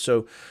Microsoft.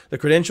 So the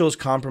credential is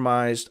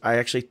compromised. I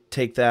actually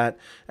take that.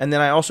 And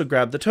then I also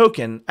grab the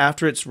token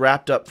after it's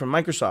wrapped up from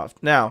Microsoft.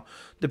 Now,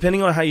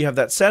 depending on how you have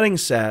that setting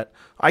set,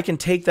 I can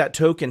take that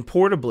token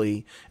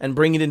portably and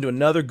bring it into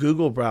another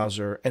Google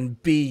browser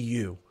and be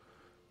you.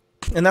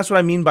 And that's what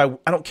I mean by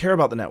I don't care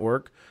about the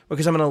network,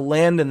 because I'm going to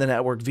land in the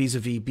network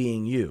vis-a-vis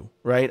being you,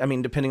 right? I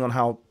mean, depending on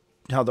how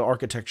the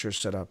architecture is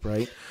set up,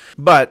 right?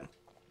 But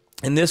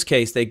in this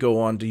case, they go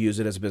on to use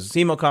it as a business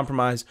email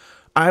compromise.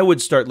 I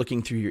would start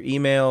looking through your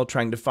email,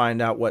 trying to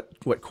find out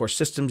what core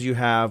systems you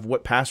have,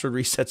 what password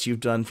resets you've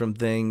done from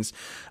things.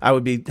 I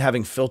would be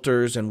having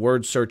filters and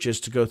word searches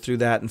to go through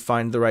that and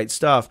find the right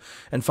stuff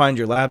and find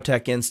your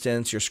LabTech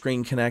instance, your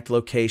Screen Connect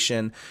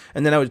location.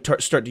 And then I would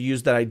start to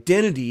use that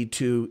identity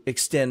to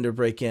extend or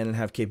break in and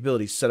have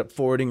capabilities, set up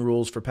forwarding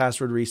rules for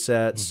password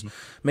resets,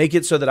 make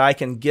it so that I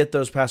can get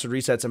those password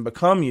resets and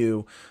become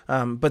you.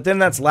 But then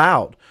that's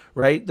loud,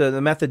 right?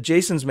 The method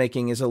Jason's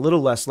making is a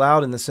little less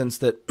loud in the sense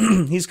that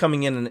he's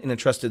coming in a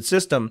trusted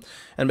system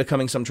and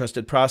becoming some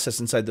trusted process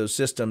inside those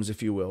systems,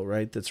 if you will,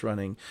 right? That's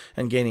running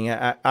and gaining.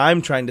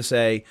 I'm trying to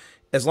say,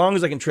 as long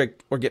as I can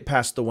trick or get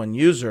past the one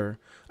user,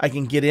 I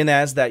can get in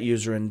as that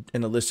user and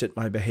elicit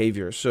my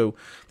behavior. So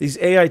these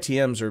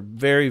AITMs are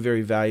very,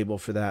 very valuable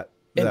for that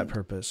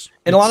purpose.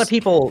 And a lot of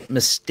people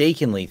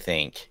mistakenly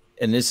think,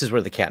 and this is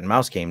where the cat and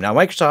mouse came. Now,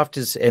 Microsoft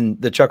is,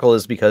 and the chuckle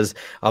is because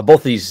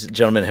both these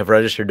gentlemen have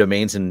registered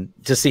domains, and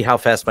to see how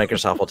fast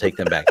Microsoft will take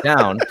them back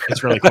down.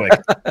 It's really quick.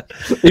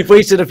 They've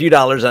wasted a few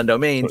dollars on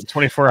domains.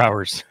 24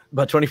 hours.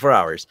 About 24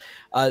 hours.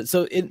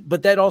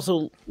 But that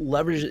also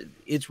leverages,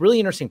 it's really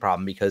interesting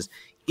problem, because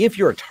if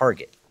you're a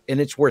target, and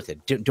it's worth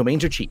it.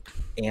 Domains are cheap.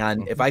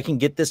 And if I can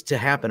get this to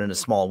happen in a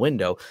small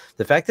window,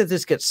 the fact that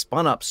this gets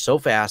spun up so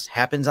fast,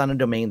 happens on a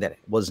domain that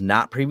was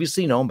not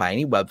previously known by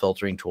any web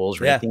filtering tools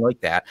or anything like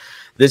that.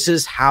 This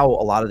is how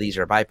a lot of these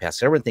are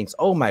bypassed. Everyone thinks,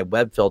 oh, my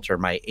web filter,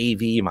 my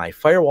AV, my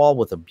firewall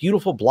with a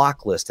beautiful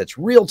block list that's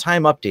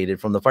real-time updated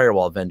from the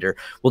firewall vendor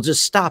will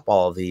just stop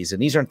all of these.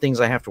 And these aren't things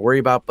I have to worry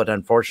about, but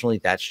unfortunately,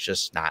 that's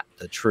just not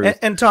the truth.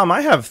 And Tom,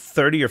 I have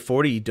 30 or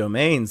 40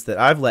 domains that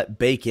I've let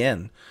bake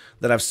in,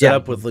 that I've set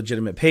up with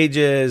legitimate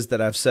pages,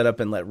 that I've set up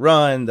and let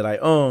run, that I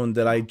own,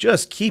 that I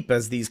just keep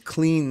as these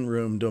clean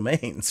room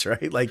domains,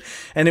 right? Like,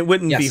 and it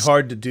wouldn't be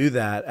hard to do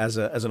that as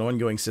an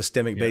ongoing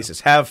systemic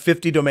basis. Have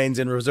 50 domains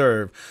in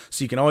reserve,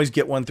 so you can always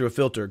get one through a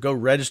filter. Go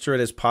register it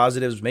as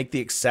positives, make the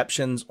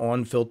exceptions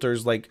on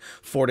filters like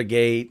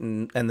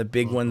FortiGate and the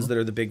big ones that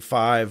are the big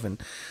 5. And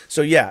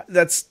so, yeah,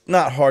 that's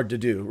not hard to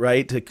do,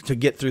 right? To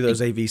get through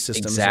those AV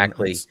systems.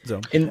 Exactly.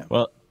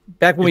 Well,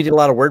 back when we did a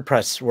lot of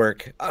WordPress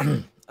work,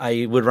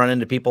 I would run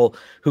into people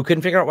who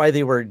couldn't figure out why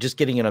they were just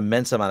getting an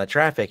immense amount of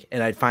traffic,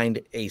 and I'd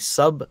find a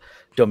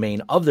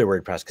subdomain of their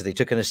WordPress, because they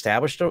took an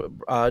established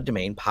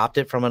domain, popped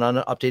it from an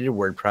unupdated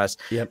WordPress,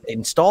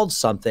 installed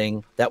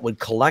something that would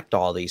collect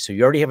all these. So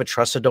you already have a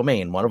trusted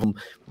domain. One of them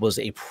was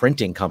a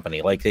printing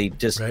company, like they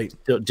just,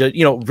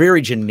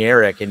 very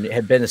generic and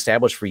had been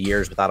established for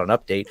years without an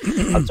update.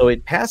 So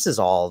it passes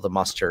all the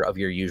muster of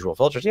your usual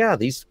filters. Yeah,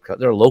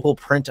 they're a local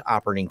print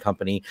operating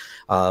company.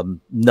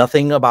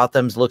 Nothing about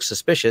them looks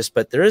suspicious,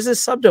 but there is a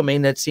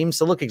subdomain that seems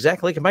to look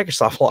exactly like a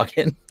Microsoft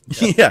login.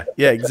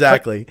 Yeah,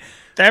 exactly.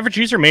 The average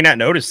user may not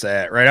notice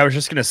that, right? I was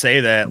just going to say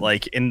that,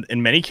 like, in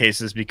many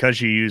cases, because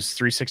you use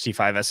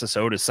 365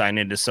 SSO to sign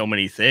into so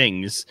many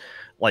things,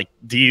 like,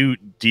 do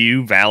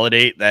you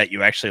validate that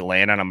you actually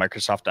land on a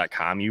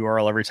Microsoft.com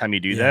URL every time you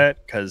do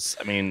that? Because,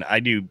 I mean, I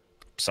do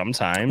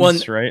sometimes, Well,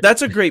 right?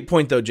 That's a great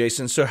point, though,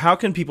 Jason. So how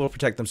can people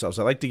protect themselves?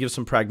 I like to give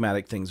some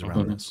pragmatic things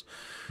around this.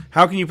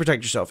 How can you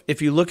protect yourself?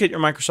 If you look at your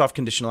Microsoft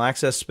conditional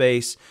access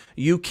space,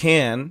 you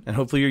can, and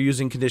hopefully you're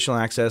using conditional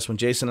access. When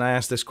Jason and I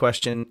asked this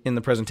question in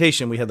the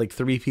presentation, we had like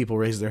 3 people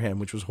raise their hand,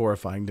 which was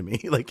horrifying to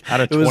me. Like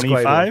out of 25? It was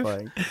quite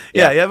horrifying.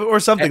 Yeah, or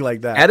something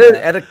like that.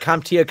 At a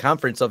CompTIA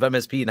conference of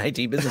MSP and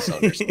IT business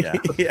owners.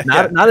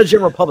 Not a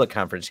general public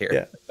conference here.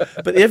 Yeah.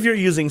 But if you're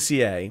using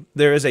CA,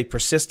 there is a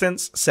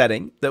persistence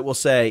setting that will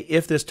say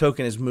if this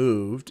token is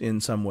moved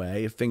in some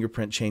way, if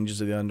fingerprint changes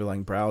to the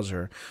underlying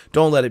browser,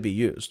 don't let it be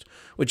used,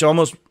 which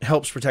almost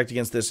helps protect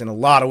against this in a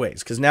lot of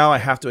ways, because now I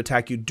have to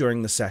attack you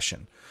during the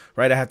session,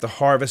 right? I have to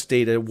harvest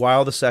data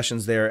while the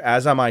session's there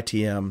as I'm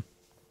ITM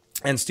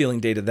and stealing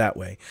data that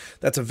way.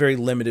 That's a very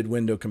limited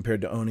window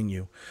compared to owning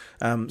you.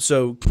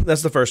 So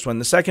that's the first one.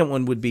 The second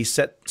one would be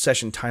set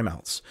session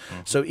timeouts.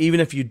 So even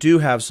if you do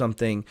have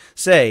something,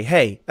 say,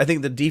 hey, I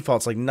think the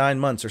default's like 9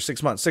 months or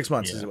 6 months. 6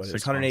 months is what it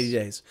is, 180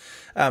 days.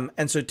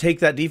 And so take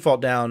that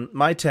default down.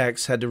 My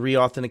techs had to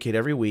re-authenticate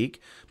every week.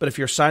 But if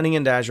you're signing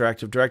into Azure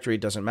Active Directory,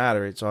 it doesn't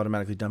matter. It's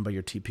automatically done by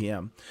your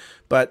TPM.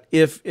 But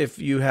if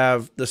you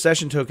have the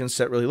session tokens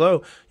set really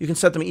low, you can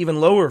set them even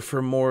lower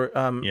for more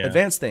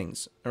advanced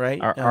things,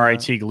 right? Our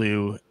IT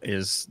glue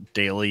is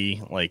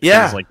daily, like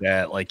things like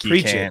that. Like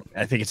you can't.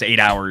 I think it's 8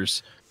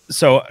 hours.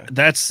 So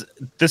this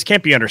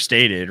can't be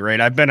understated, right?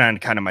 I've been on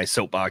kind of my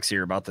soapbox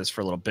here about this for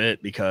a little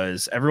bit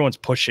because everyone's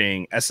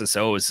pushing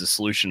SSO as the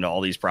solution to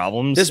all these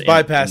problems. This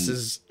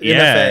bypasses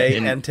UniFi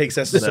and takes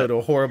SSO to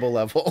a horrible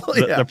level.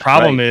 The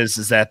problem is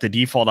that the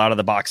default out of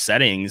the box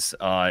settings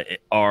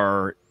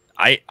are,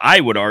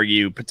 I would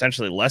argue,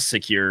 potentially less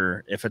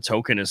secure if a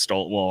token is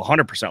stolen. Well,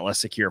 100% less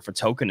secure if a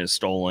token is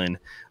stolen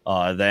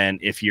than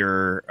if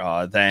you're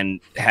then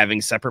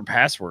having separate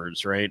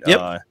passwords, right?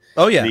 Yep.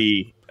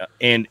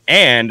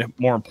 And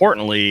more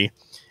importantly,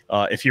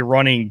 if you're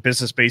running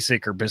Business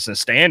Basic or Business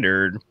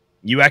Standard,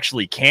 you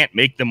actually can't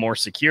make them more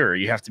secure.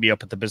 You have to be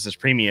up at the Business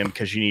Premium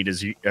because you need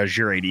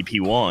Azure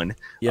ADP 1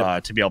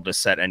 to be able to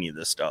set any of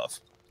this stuff.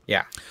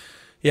 Yeah.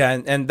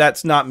 Yeah, and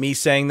that's not me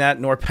saying that,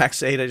 nor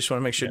Pax 8. I just want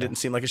to make sure it didn't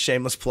seem like a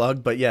shameless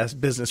plug, but yes,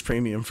 Business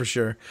Premium for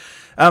sure.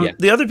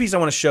 The other piece I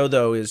want to show,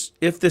 though, is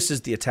if this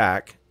is the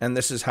attack, and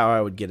this is how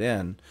I would get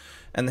in,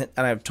 and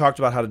I've talked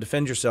about how to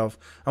defend yourself,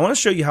 I want to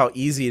show you how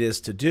easy it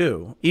is to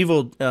do.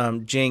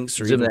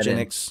 EvilGinx or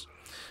evilginx.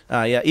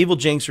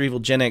 EvilGinx or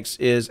evilginx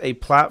is a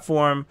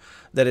platform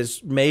that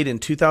is made in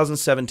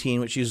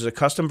 2017, which uses a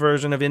custom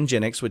version of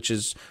Nginx, which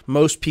is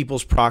most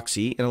people's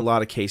proxy in a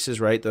lot of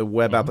cases, right? The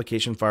web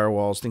application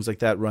firewalls, things like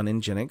that run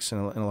Nginx in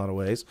a lot of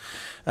ways.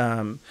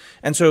 And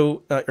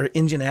so, or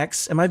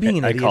Nginx. Am I being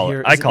an idiot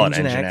here? I call it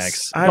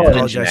Nginx. I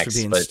apologize for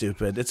being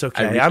stupid. It's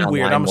okay. I'm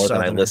weird. I'm a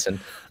southerner. Listen.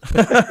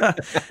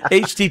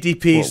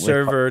 HTTP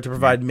server to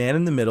provide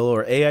man-in-the-middle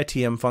or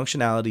AITM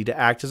functionality to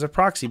act as a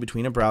proxy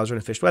between a browser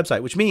and a phished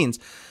website, which means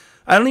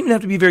I don't even have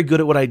to be very good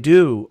at what I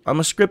do. I'm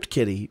a script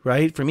kiddie,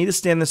 right? For me to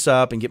stand this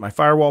up and get my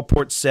firewall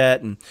port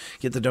set and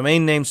get the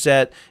domain name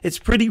set, it's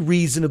pretty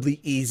reasonably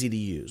easy to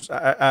use.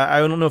 I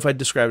don't know if I'd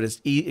describe it as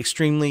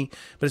extremely,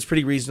 but it's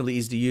pretty reasonably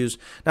easy to use.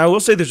 Now, I will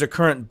say there's a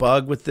current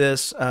bug with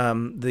this.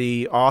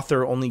 The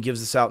author only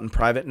gives this out in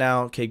private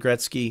now, Kay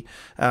Gretzky,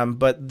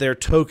 but their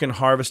token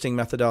harvesting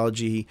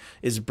methodology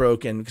is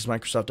broken because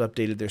Microsoft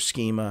updated their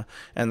schema,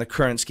 and the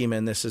current schema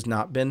in this has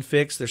not been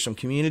fixed. There's some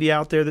community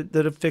out there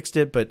that have fixed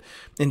it, but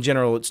in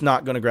general, it's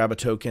not going to grab a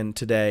token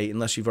today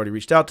unless you've already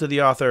reached out to the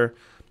author.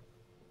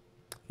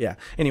 Yeah.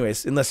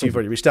 Anyways, unless you've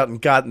already reached out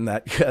and gotten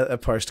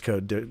that parsed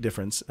code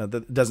difference,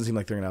 that doesn't seem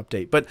like they're going to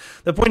update. But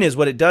the point is,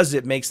 what it does is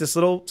it makes this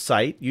little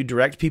site. You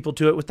direct people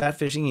to it with that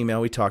phishing email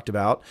we talked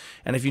about.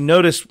 And if you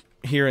notice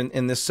here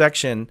in this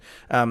section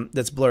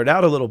that's blurred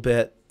out a little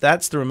bit,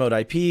 that's the remote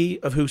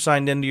IP of who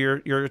signed into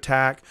your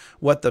attack,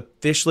 what the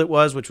fishlet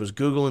was, which was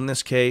Google in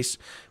this case,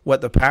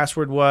 what the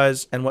password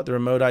was, and what the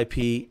remote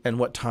IP and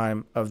what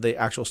time of the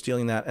actual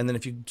stealing that. And then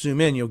if you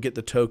zoom in, you'll get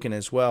the token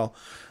as well.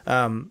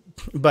 And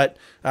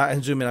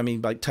zoom in, I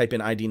mean, like type in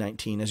ID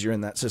 19 as you're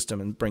in that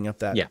system and bring up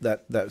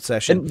that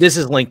session. And this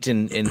is linked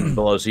in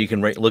below, so you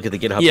can look at the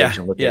GitHub page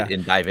and look at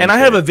and dive into it. And I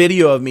have a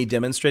video of me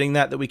demonstrating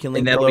that we can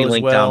link below as well. And that'll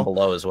be linked down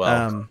below as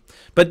well.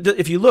 But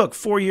if you look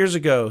 4 years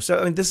ago, so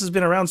I mean, this has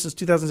been around since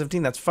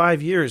 2017. That's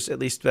 5 years, at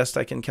least best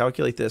I can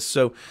calculate this.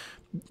 So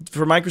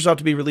for Microsoft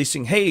to be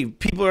releasing, hey,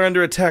 people are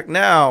under attack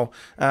now,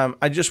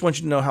 I just want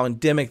you to know how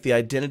endemic the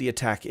identity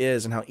attack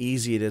is and how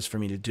easy it is for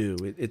me to do.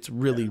 It's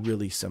really,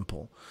 really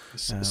simple.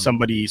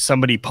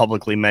 Somebody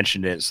publicly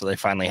mentioned it, so they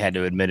finally had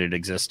to admit it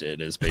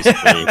existed, is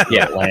basically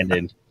it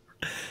landed.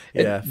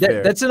 Yeah,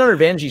 that's another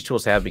advantage these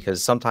tools have,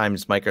 because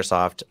sometimes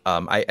Microsoft,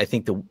 I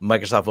think the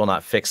Microsoft will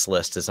not fix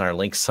list is in our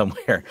link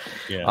somewhere.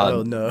 Yeah.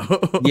 Oh no.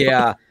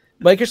 Yeah.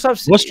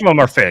 Microsoft's most of them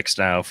are fixed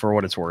now, for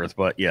what it's worth,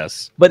 but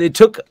yes. But it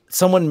took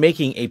someone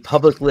making a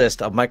public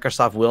list of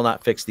Microsoft will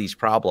not fix these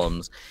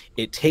problems.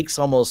 It takes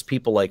almost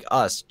people like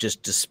us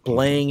just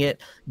displaying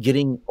it,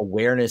 getting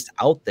awareness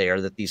out there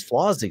that these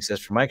flaws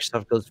exist for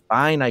Microsoft goes,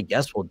 fine, I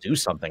guess we'll do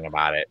something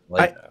about it.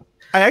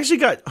 I actually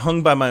got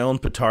hung by my own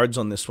petards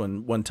on this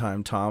one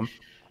time, Tom.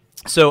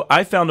 So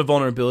I found a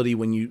vulnerability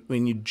when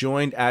you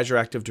joined Azure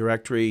Active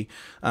Directory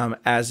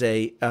as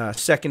a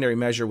secondary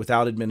measure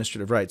without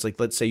administrative rights. Like,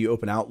 let's say you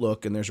open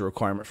Outlook and there's a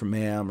requirement for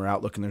MAM, or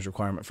Outlook and there's a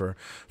requirement for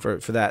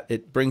that.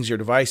 It brings your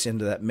device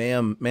into that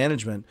MAM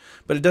management,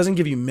 but it doesn't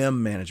give you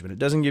MEM management. It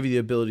doesn't give you the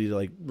ability to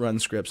like run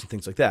scripts and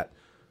things like that.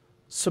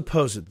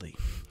 Supposedly.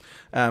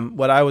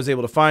 What I was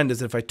able to find is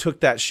that if I took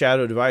that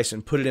shadow device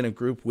and put it in a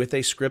group with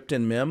a script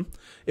in MIM,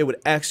 it would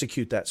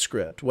execute that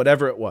script,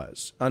 whatever it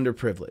was, under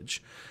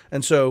privilege.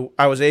 And so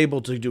I was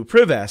able to do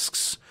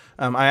privesks.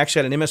 I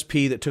actually had an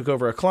MSP that took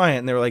over a client,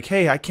 and they were like,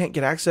 hey, I can't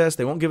get access.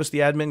 They won't give us the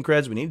admin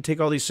creds. We need to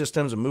take all these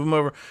systems and move them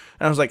over.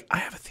 And I was like, I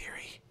have a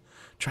theory.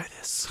 Try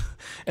this.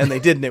 And they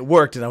did, and it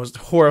worked, and I was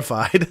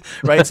horrified,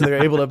 right? So they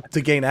were able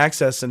to gain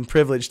access and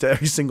privilege to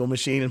every single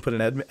machine and put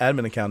an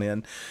admin account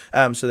in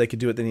so they could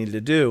do what they needed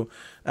to do.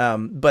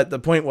 But the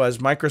point was,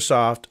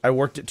 Microsoft, I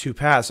worked at 2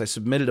 paths. I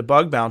submitted a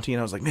bug bounty,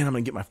 and I was like, man, I'm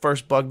going to get my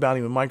first bug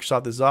bounty with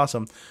Microsoft. This is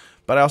awesome.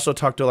 But I also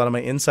talked to a lot of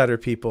my insider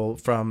people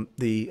from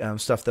the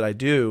stuff that I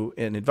do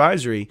in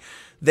advisory.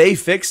 They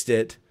fixed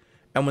it.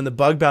 And when the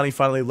bug bounty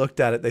finally looked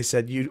at it, they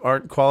said, you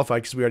aren't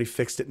qualified because we already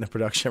fixed it in the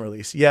production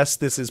release. Yes,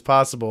 this is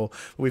possible.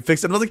 We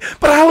fixed it. And I was like,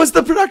 but how was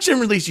the production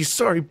release, you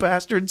sorry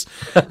bastards?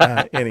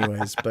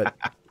 Anyways,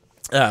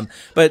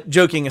 but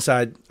joking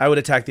aside, I would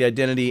attack the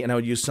identity, and I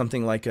would use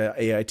something like a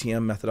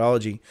AITM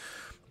methodology.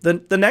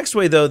 The next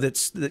way, though,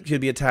 that could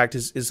be attacked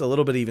is a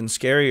little bit even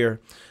scarier,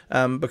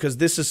 because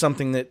this is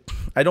something that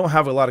I don't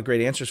have a lot of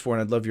great answers for,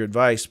 and I'd love your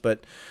advice,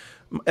 but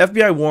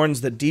FBI warns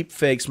that deep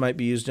fakes might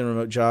be used in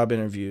remote job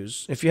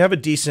interviews. If you have a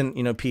decent,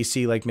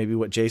 PC, like maybe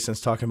what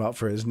Jason's talking about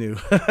for his new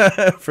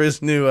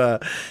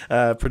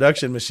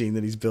production machine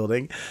that he's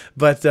building,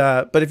 but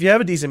if you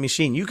have a decent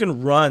machine, you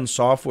can run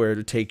software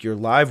to take your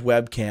live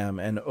webcam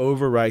and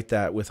overwrite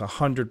that with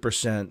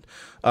 100%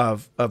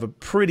 of a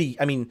pretty,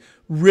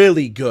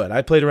 really good.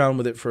 I played around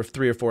with it for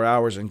 3 or 4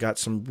 hours and got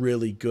some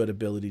really good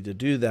ability to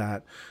do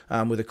that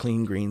with a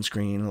clean green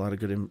screen, a lot of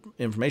good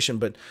information.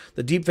 But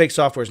the deepfake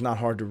software is not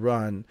hard to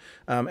run.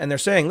 And they're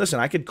saying, listen,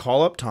 I could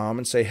call up Tom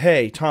and say,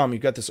 hey, Tom,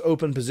 you've got this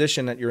open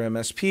position at your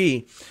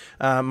MSP.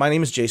 My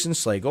name is Jason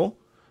Slagle.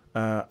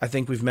 I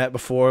think we've met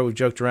before. We've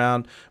joked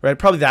around, right?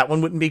 Probably that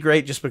one wouldn't be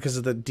great just because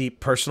of the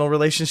deep personal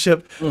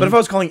relationship. Mm-hmm. But if I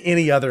was calling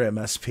any other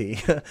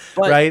MSP,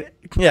 right?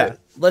 Yeah.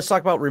 Let's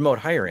talk about remote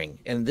hiring.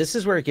 And this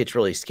is where it gets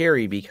really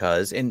scary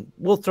because, and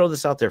we'll throw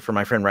this out there for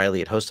my friend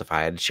Riley at HostiFi.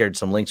 I shared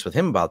some links with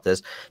him about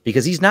this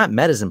because he's not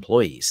met his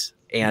employees.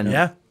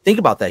 And think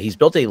about that. He's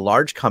built a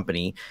large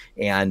company,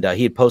 and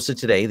he had posted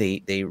today,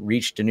 they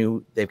reached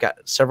they've got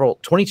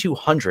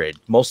 2,200,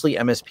 mostly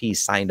MSPs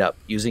signed up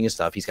using his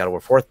stuff. He's got over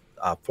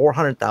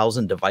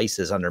 400,000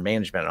 devices under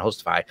management on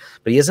HostiFi,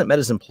 but he hasn't met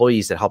his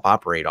employees that help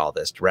operate all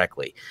this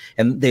directly.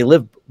 And they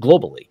live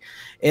globally.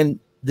 And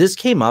this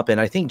came up,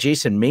 and I think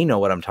Jason may know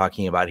what I'm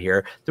talking about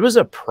here. There was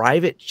a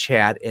private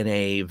chat in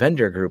a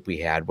vendor group we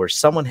had where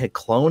someone had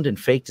cloned and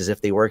faked as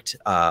if they worked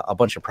a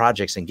bunch of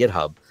projects in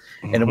GitHub.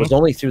 Mm-hmm. And it was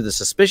only through the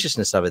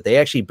suspiciousness of it. They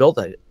actually built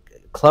a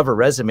clever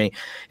resume.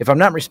 If I'm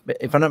not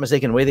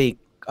mistaken, the way they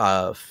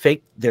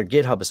faked their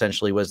GitHub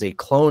essentially was they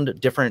cloned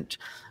different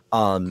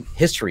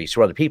histories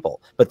for other people.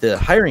 But the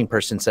hiring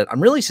person said,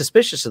 I'm really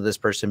suspicious of this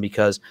person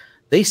because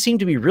they seem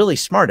to be really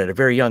smart at a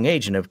very young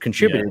age and have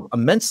contributed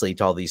immensely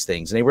to all these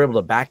things. And they were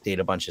able to backdate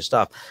a bunch of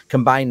stuff.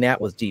 Combine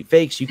that with deep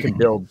fakes, you can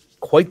build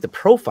quite the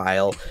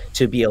profile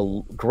to be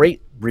a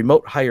great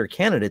remote hire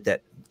candidate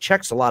that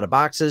checks a lot of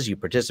boxes. You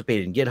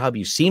participated in GitHub.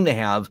 You seem to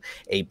have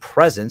a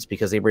presence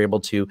because they were able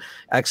to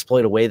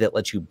exploit a way that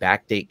lets you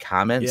backdate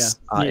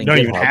comments. You don't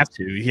even have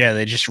to. Yeah,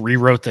 they just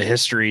rewrote the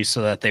history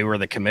so that they were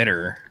the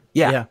committer.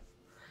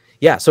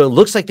 Yeah. So it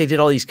looks like they did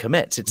all these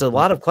commits. It's a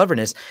lot of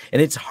cleverness, and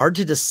it's hard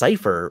to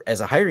decipher as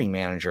a hiring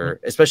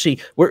manager,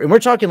 especially we're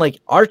talking like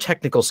our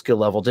technical skill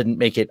level didn't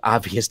make it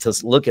obvious to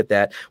look at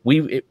that.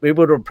 We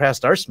would have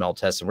passed our smell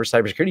test, and we're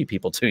cybersecurity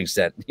people to an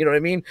extent. You know what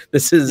I mean?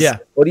 This is,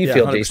 what do you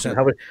feel, 100%. Jason?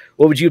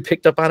 What would you have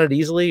picked up on it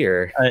easily?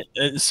 Or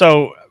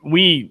so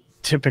we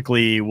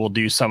typically will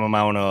do some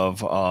amount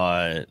of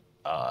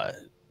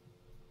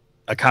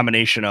a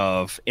combination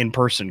of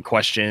in-person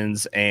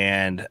questions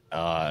and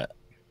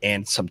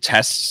some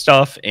test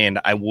stuff, and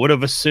I would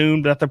have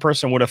assumed that the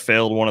person would have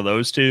failed one of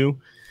those two.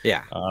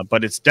 Yeah.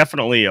 But it's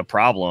definitely a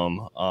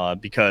problem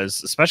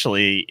because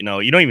especially, you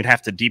don't even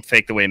have to deep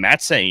fake the way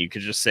Matt's saying. You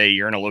could just say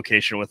you're in a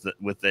location with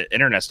the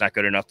internet's not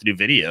good enough to do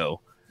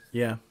video.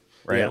 Yeah.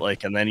 Right. Yeah.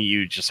 Like, and then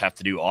you just have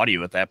to do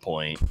audio at that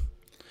point.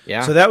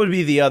 Yeah. So that would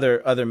be the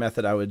other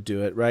method I would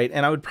do it. Right.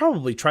 And I would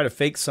probably try to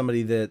fake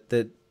somebody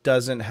that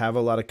doesn't have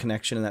a lot of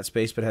connection in that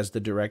space, but has the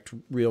direct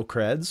real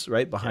creds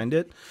right behind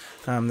it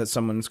that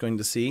someone's going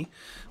to see.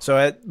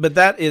 So, but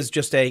that is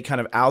just a kind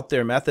of out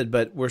there method,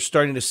 but we're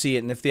starting to see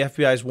it. And if the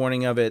FBI is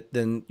warning of it,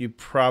 then you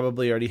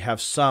probably already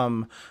have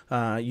some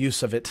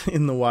use of it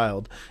in the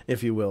wild,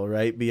 if you will,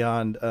 right?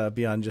 Beyond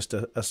just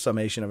a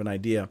summation of an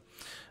idea.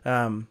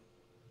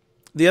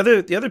 The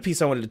other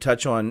piece I wanted to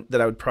touch on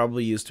that I would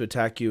probably use to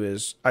attack you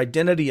is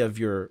identity of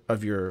your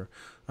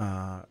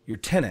your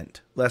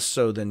tenant, less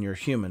so than your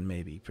human,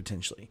 maybe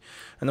potentially.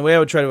 And the way I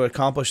would try to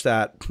accomplish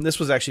that, this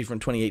was actually from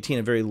 2018,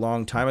 a very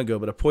long time ago,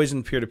 but a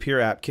poisoned peer-to-peer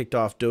app kicked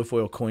off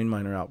Dofoil coin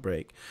miner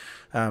outbreak,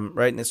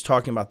 right? And it's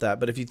talking about that.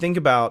 But if you think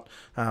about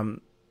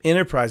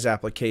enterprise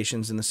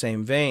applications in the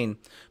same vein,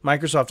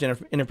 Microsoft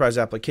enterprise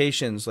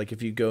applications, like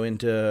if you go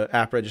into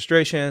app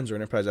registrations or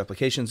enterprise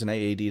applications in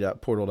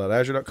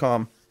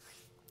aad.portal.azure.com,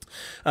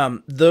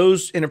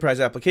 those enterprise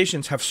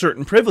applications have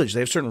certain privilege. They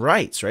have certain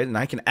rights, right? And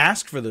I can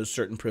ask for those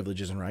certain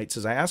privileges and rights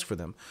as I ask for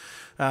them.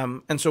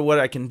 And so what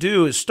I can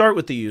do is start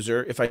with the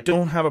user. If I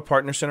don't have a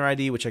partner center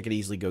ID, which I could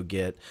easily go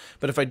get,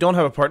 but if I don't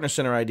have a partner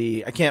center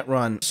ID, I can't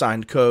run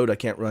signed code. I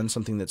can't run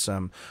something that's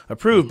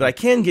approved, but I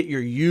can get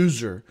your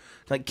user,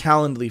 like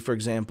Calendly, for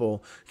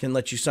example, can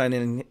let you sign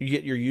in and you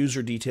get your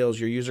user details,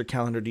 your user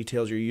calendar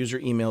details, your user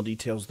email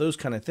details, those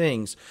kind of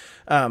things.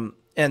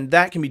 And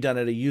that can be done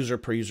at a user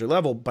per user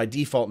level by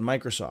default in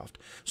Microsoft.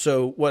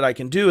 So what I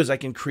can do is I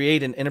can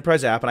create an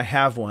enterprise app, and I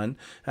have one.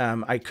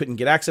 I couldn't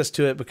get access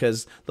to it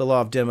because the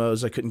law of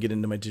demos. I couldn't get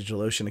into my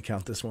DigitalOcean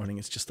account this morning.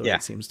 It's just the way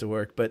it seems to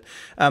work. But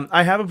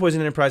I have a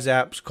Poison Enterprise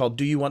app called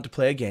Do You Want to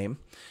Play a Game?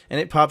 And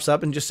it pops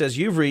up and just says,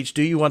 you've reached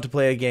Do You Want to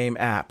Play a Game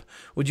app.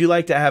 Would you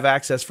like to have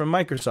access from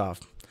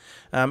Microsoft?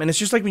 And it's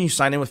just like when you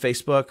sign in with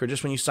Facebook or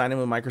just when you sign in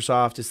with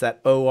Microsoft, it's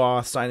that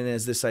OAuth, sign in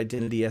as this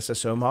identity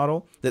SSO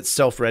model that's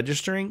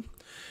self-registering.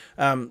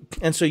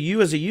 And so you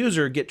as a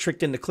user get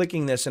tricked into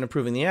clicking this and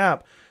approving the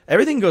app.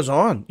 Everything goes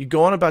on. You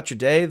go on about your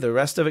day. The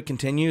rest of it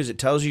continues. It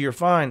tells you you're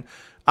fine.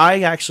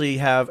 I actually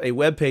have a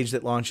web page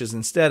that launches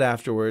instead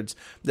afterwards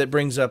that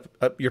brings up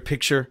your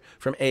picture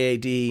from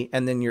AAD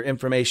and then your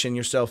information,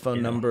 your cell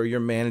phone number,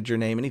 your manager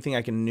name, anything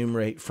I can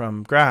enumerate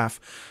from Graph.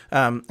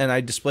 And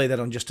I display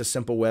that on just a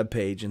simple web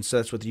page. And so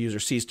that's what the user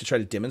sees to try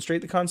to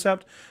demonstrate the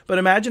concept. But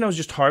imagine I was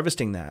just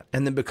harvesting that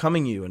and then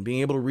becoming you and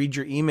being able to read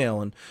your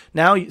email. And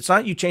now it's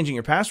not you changing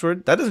your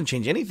password. That doesn't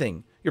change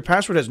anything. Your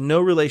password has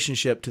no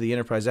relationship to the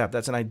enterprise app.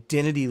 That's an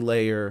identity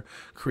layer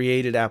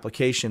created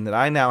application that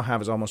I now have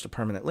as almost a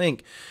permanent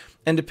link.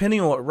 And depending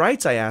on what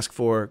rights I ask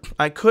for,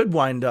 I could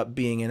wind up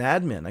being an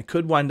admin. I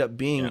could wind up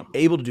being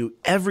able to do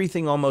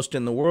everything almost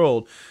in the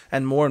world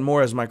and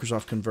more as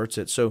Microsoft converts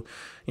it. So,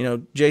 you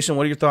know, Jason,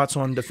 what are your thoughts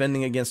on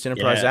defending against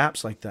enterprise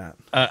apps like that?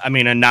 I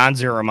mean, a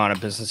non-zero amount of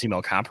business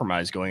email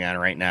compromise going on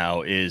right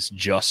now is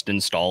just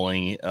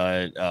installing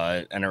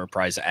an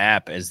enterprise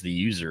app as the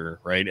user,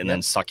 right? And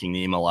then sucking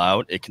the email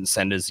out. It can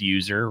send as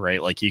user,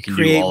 right? Like you can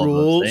create do all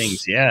rules. of those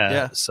things.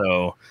 Yeah.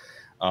 So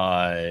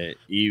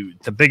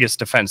the biggest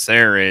defense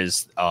there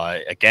is,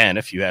 again,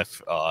 if you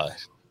have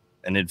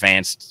an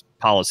advanced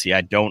policy,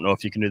 I don't know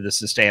if you can do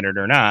this as standard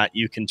or not,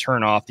 you can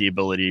turn off the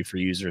ability for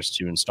users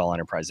to install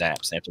enterprise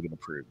apps. They have to get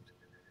approved.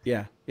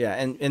 Yeah.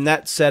 And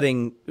that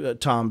setting,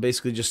 Tom,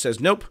 basically just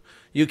says, nope,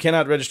 you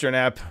cannot register an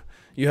app.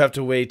 You have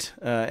to wait,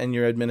 and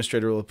your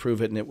administrator will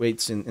approve it, and it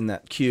waits in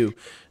that queue.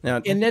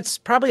 Now, and that's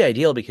probably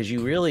ideal because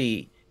you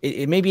really,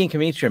 it may be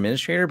inconvenient to your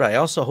administrator, but I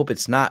also hope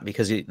it's not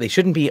because they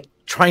shouldn't be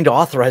trying to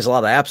authorize a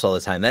lot of apps all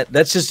the time.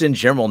 That's just in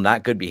general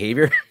not good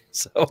behavior.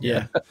 So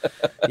yeah.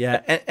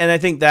 And I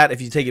think that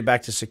if you take it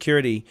back to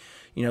security,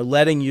 you know,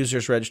 letting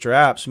users register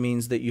apps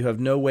means that you have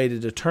no way to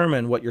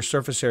determine what your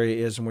surface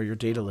area is and where your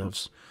data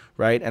lives,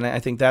 right? And I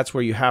think that's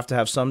where you have to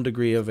have some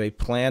degree of a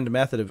planned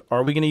method of,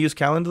 are we going to use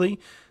Calendly?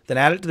 Then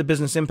add it to the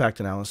business impact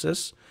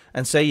analysis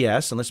and say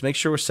yes, and let's make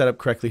sure we're set up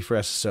correctly for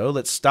SSO.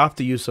 Let's stop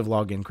the use of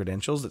login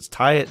credentials. Let's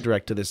tie it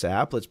direct to this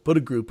app. Let's put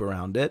a group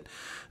around it.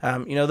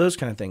 You know, those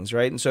kind of things,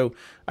 right? And so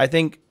I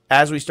think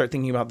as we start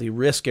thinking about the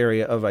risk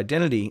area of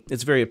identity,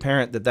 it's very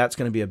apparent that that's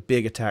going to be a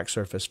big attack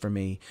surface for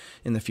me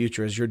in the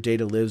future as your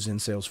data lives in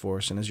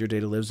Salesforce and as your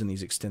data lives in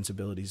these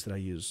extensibilities that I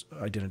use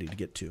identity to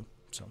get to.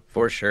 So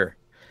for sure.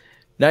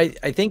 Now,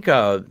 I think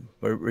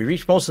we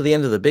reached most of the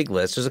end of the big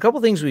list. There's a couple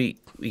things we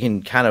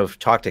can kind of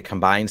talk to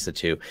combines the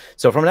two.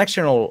 So from an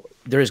external,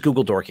 there is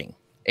Google dorking.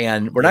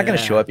 And we're not going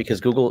to show it because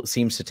Google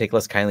seems to take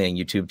less kindly on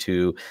YouTube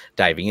to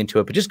diving into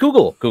it. But just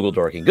Google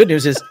dorking. Good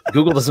news is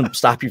Google doesn't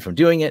stop you from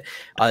doing it.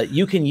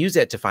 You can use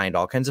it to find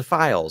all kinds of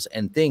files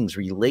and things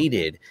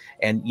related.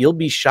 And you'll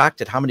be shocked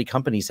at how many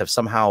companies have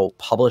somehow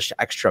published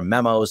extra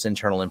memos,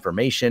 internal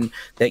information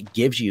that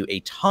gives you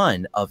a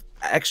ton of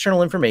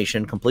external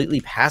information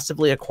completely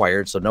passively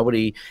acquired. So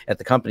nobody at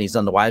the company is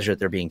none the wiser that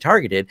they're being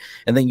targeted.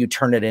 And then you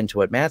turn it into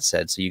what Matt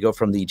said. So you go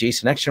from the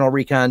Jason external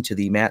recon to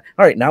the Matt.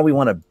 All right, now we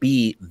want to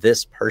be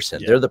this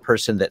person. They're the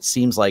person that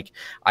seems like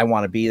I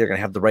want to be. They're going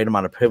to have the right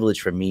amount of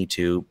privilege for me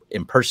to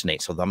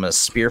impersonate. So I'm going to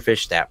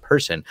spearfish that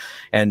person.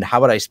 And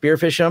how would I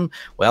spearfish them?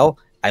 Well,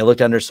 I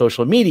looked under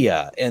social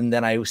media and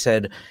then I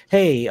said,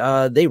 hey,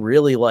 they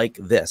really like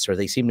this, or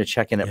they seem to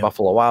check in at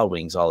Buffalo Wild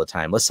Wings all the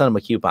time. Let's send them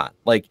a coupon.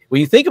 Like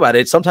when you think about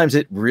it, sometimes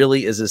it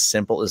really is as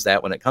simple as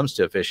that when it comes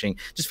to phishing.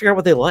 Just figure out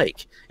what they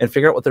like and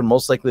figure out what they're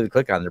most likely to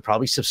click on. They're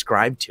probably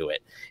subscribed to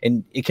it.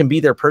 And it can be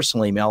their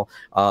personal email.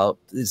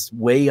 It's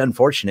way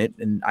unfortunate.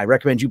 And I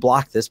recommend you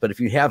block this, but if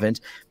you haven't,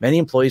 many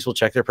employees will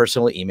check their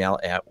personal email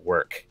at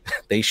work.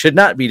 They should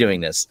not be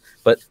doing this,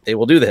 but they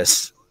will do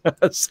this.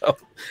 So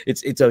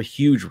it's a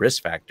huge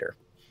risk factor.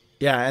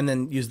 Yeah, and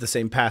then use the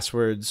same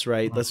passwords,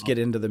 right? Let's get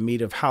into the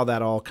meat of how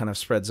that all kind of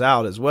spreads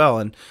out as well.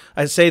 And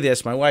I say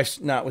this, my wife's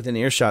not within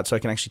earshot, so I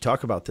can actually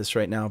talk about this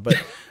right now. But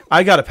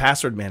I got a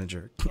password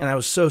manager, and I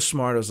was so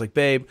smart. I was like,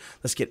 babe,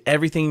 let's get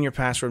everything in your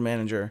password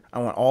manager. I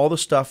want all the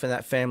stuff in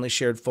that family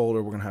shared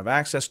folder. We're going to have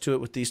access to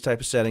it with these type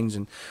of settings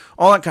and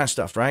all that kind of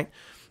stuff, right?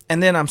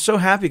 And then I'm so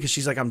happy because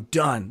she's like, I'm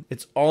done.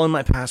 It's all in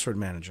my password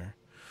manager.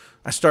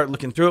 I start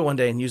looking through it one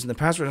day and using the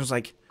password. I was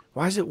like,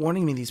 why is it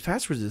warning me these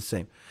passwords are the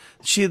same?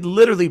 She had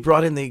literally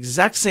brought in the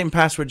exact same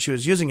password she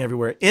was using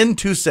everywhere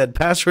into said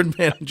password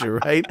manager,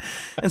 right?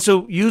 And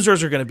so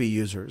users are going to be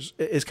users,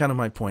 is kind of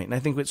my point. And I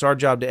think it's our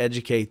job to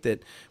educate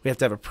that we have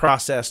to have a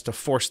process to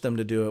force them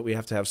to do it. We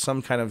have to have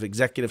some kind of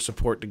executive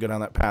support to go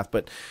down that path.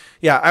 But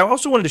yeah, I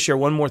also wanted to share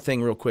one more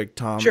thing real quick,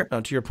 Tom, Sure.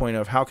 To your point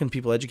of how can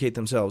people educate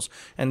themselves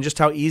and just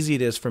how easy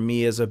it is for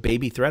me as a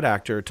baby threat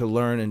actor to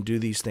learn and do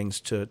these things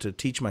to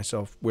teach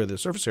myself where the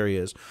surface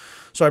area is.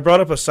 So I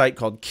brought up a site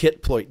called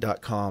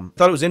kitploit.com. I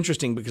thought it was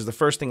interesting because the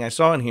first thing I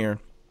saw in here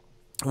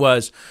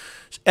was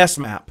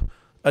SMAP,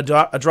 a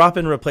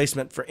drop-in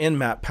replacement for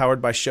Nmap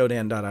powered by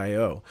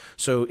Shodan.io.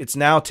 So it's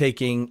now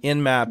taking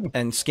Nmap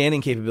and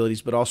scanning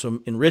capabilities, but also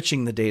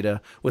enriching the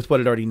data with what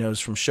it already knows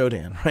from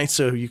Shodan, right?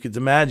 So you could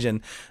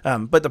imagine.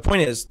 But the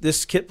point is,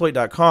 this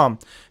kitploit.com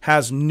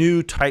has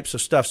new types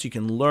of stuff so you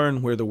can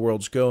learn where the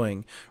world's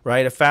going,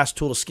 right? A fast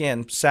tool to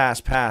scan SAS,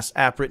 PASS,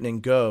 app written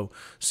in Go,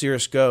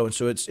 Cirrus Go. And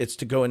so it's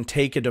to go and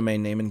take a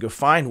domain name and go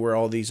find where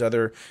all these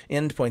other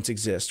endpoints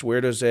exist.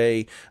 Where does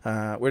an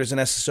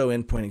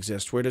SSO endpoint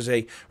exist? Where does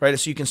right?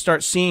 So you can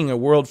start seeing a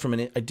world from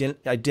an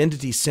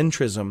identity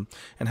centrism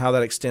and how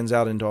that extends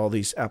out into all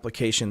these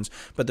applications.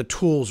 But the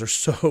tools are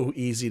so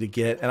easy to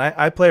get. And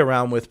I play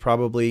around with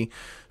probably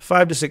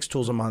 5 to 6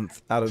 tools a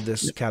month out of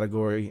this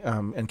category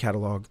and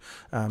catalog.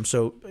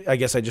 So I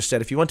guess I just said,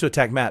 if you want to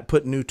attack Matt,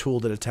 put new tool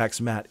that attacks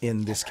Matt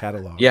in this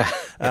catalog. Yeah,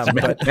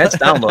 Matt's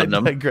downloading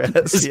them.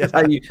 This is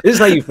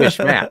how you fish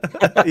Matt.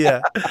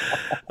 Yeah,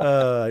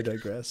 I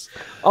digress.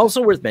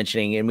 Also worth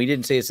mentioning, and we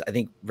didn't say this, I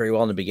think, very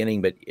well in the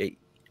beginning, but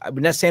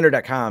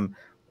netstandard.com,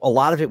 a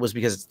lot of it was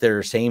because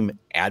their same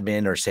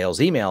admin or sales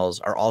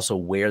emails are also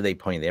where they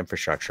point the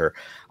infrastructure.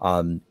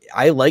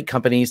 I like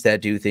companies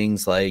that do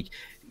things like,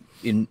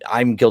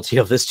 I'm guilty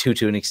of this too,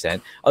 to an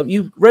extent.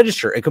 You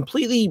register a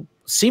completely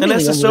seemingly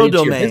an SSO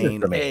domain,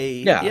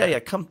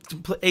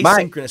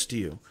 asynchronous to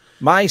you.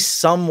 My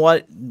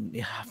somewhat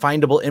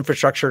findable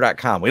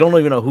infrastructure.com. We don't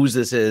even know whose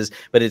this is,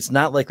 but it's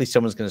not likely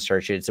someone's going to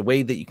search it. It's a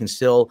way that you can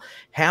still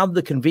have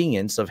the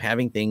convenience of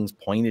having things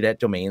pointed at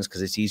domains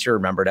because it's easier to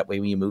remember. That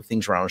way when you move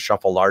things around and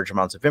shuffle large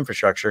amounts of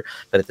infrastructure,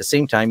 but at the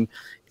same time,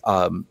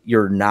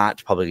 you're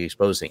not publicly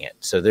exposing it.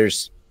 So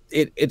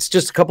it's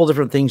just a couple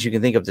different things you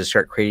can think of to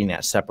start creating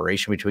that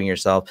separation between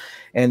yourself.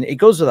 And it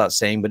goes without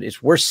saying, but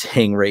it's worth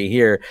saying right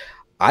here.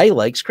 I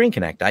like Screen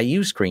Connect. I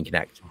use Screen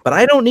Connect, but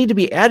I don't need to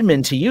be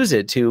admin to use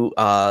it to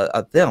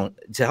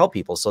help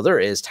people. So there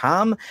is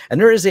Tom, and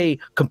there is a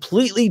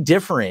completely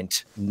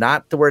different,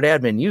 not the word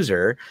admin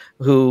user,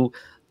 who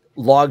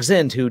logs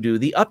in to do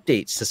the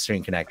updates to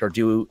Screen Connect or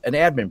do an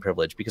admin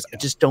privilege because I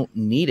just don't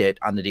need it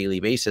on a daily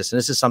basis. And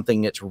this is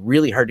something that's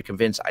really hard to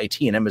convince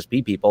IT and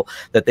MSP people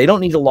that they don't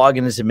need to log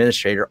in as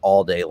administrator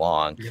all day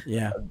long.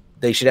 Yeah.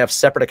 They should have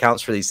separate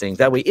accounts for these things.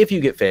 That way, if you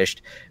get phished,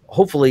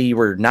 hopefully you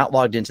were not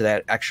logged into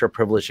that extra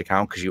privileged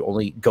account because you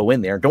only go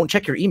in there. Don't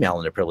check your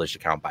email in a privileged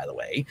account, by the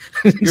way.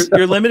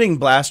 You're limiting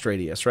blast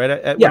radius,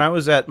 right? When I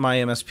was at my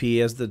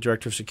MSP as the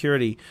director of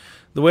security,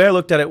 the way I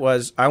looked at it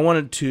was I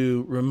wanted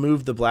to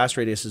remove the blast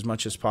radius as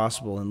much as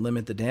possible and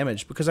limit the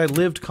damage because I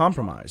lived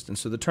compromised. And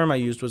so the term I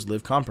used was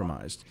live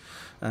compromised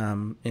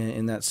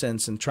in that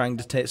sense, and trying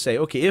to say,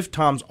 okay, if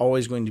Tom's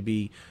always going to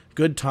be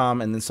good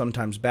Tom and then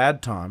sometimes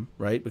bad Tom,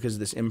 right, because of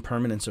this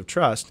impermanence of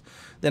trust,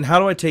 then how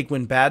do I take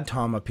when bad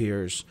Tom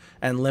appears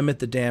and limit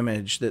the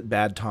damage that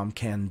bad Tom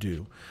can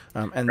do?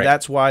 And right.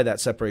 That's why that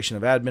separation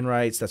of admin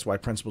rights, that's why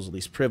principles of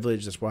least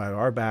privilege, that's why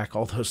RBAC,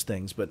 all those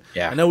things. But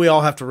yeah. I know we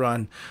all have to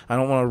run. I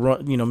don't want to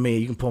run,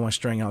 you can pull my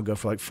string, I'll go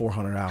for like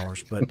 400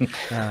 hours. But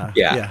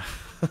yeah.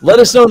 Let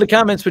us know in the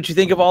comments what you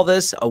think of all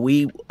this.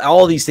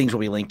 All these things will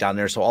be linked down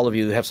there, so all of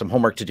you have some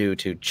homework to do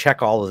to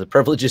check all of the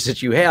privileges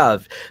that you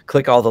have.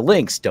 Click all the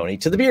links.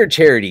 Donate to the Beard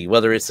Charity,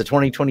 whether it's the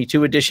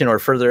 2022 edition or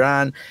further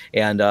on,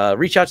 and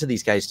reach out to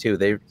these guys too.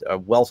 They're a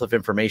wealth of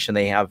information.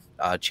 They have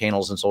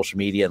channels and social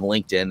media and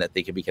LinkedIn that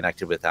they can be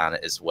connected with on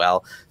it as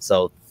well.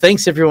 So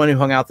thanks everyone who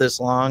hung out this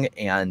long,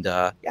 and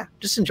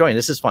just enjoying.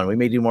 This is fun. We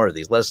may do more of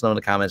these. Let us know in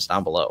the comments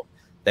down below.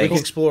 Thanks. We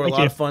can explore a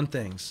lot of fun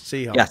things.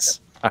 See y'all.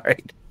 Yes. All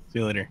right. See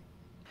you later.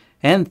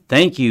 And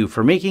thank you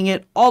for making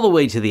it all the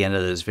way to the end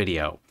of this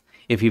video.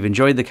 If you've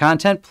enjoyed the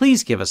content,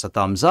 please give us a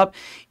thumbs up.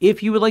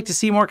 If you would like to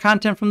see more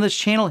content from this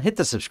channel, hit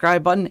the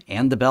subscribe button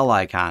and the bell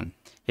icon.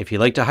 If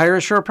you'd like to hire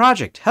us for a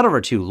project, head over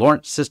to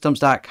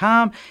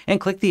lawrencesystems.com and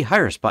click the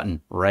Hire Us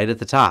button right at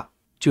the top.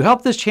 To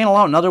help this channel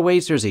out in other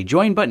ways, there's a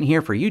join button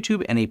here for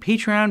YouTube and a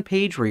Patreon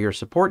page where your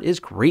support is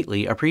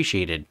greatly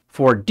appreciated.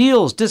 For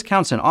deals,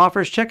 discounts, and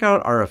offers, check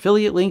out our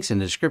affiliate links in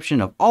the description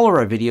of all of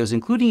our videos,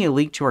 including a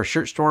link to our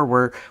shirt store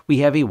where we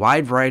have a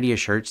wide variety of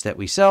shirts that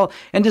we sell,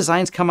 and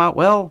designs come out,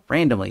 well,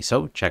 randomly,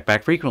 so check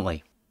back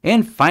frequently.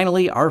 And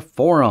finally, our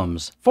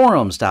forums.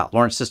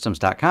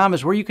 Forums.lawrencesystems.com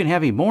is where you can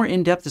have a more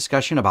in-depth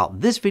discussion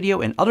about this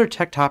video and other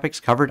tech topics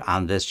covered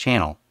on this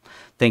channel.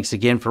 Thanks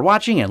again for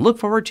watching and look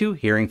forward to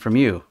hearing from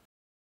you.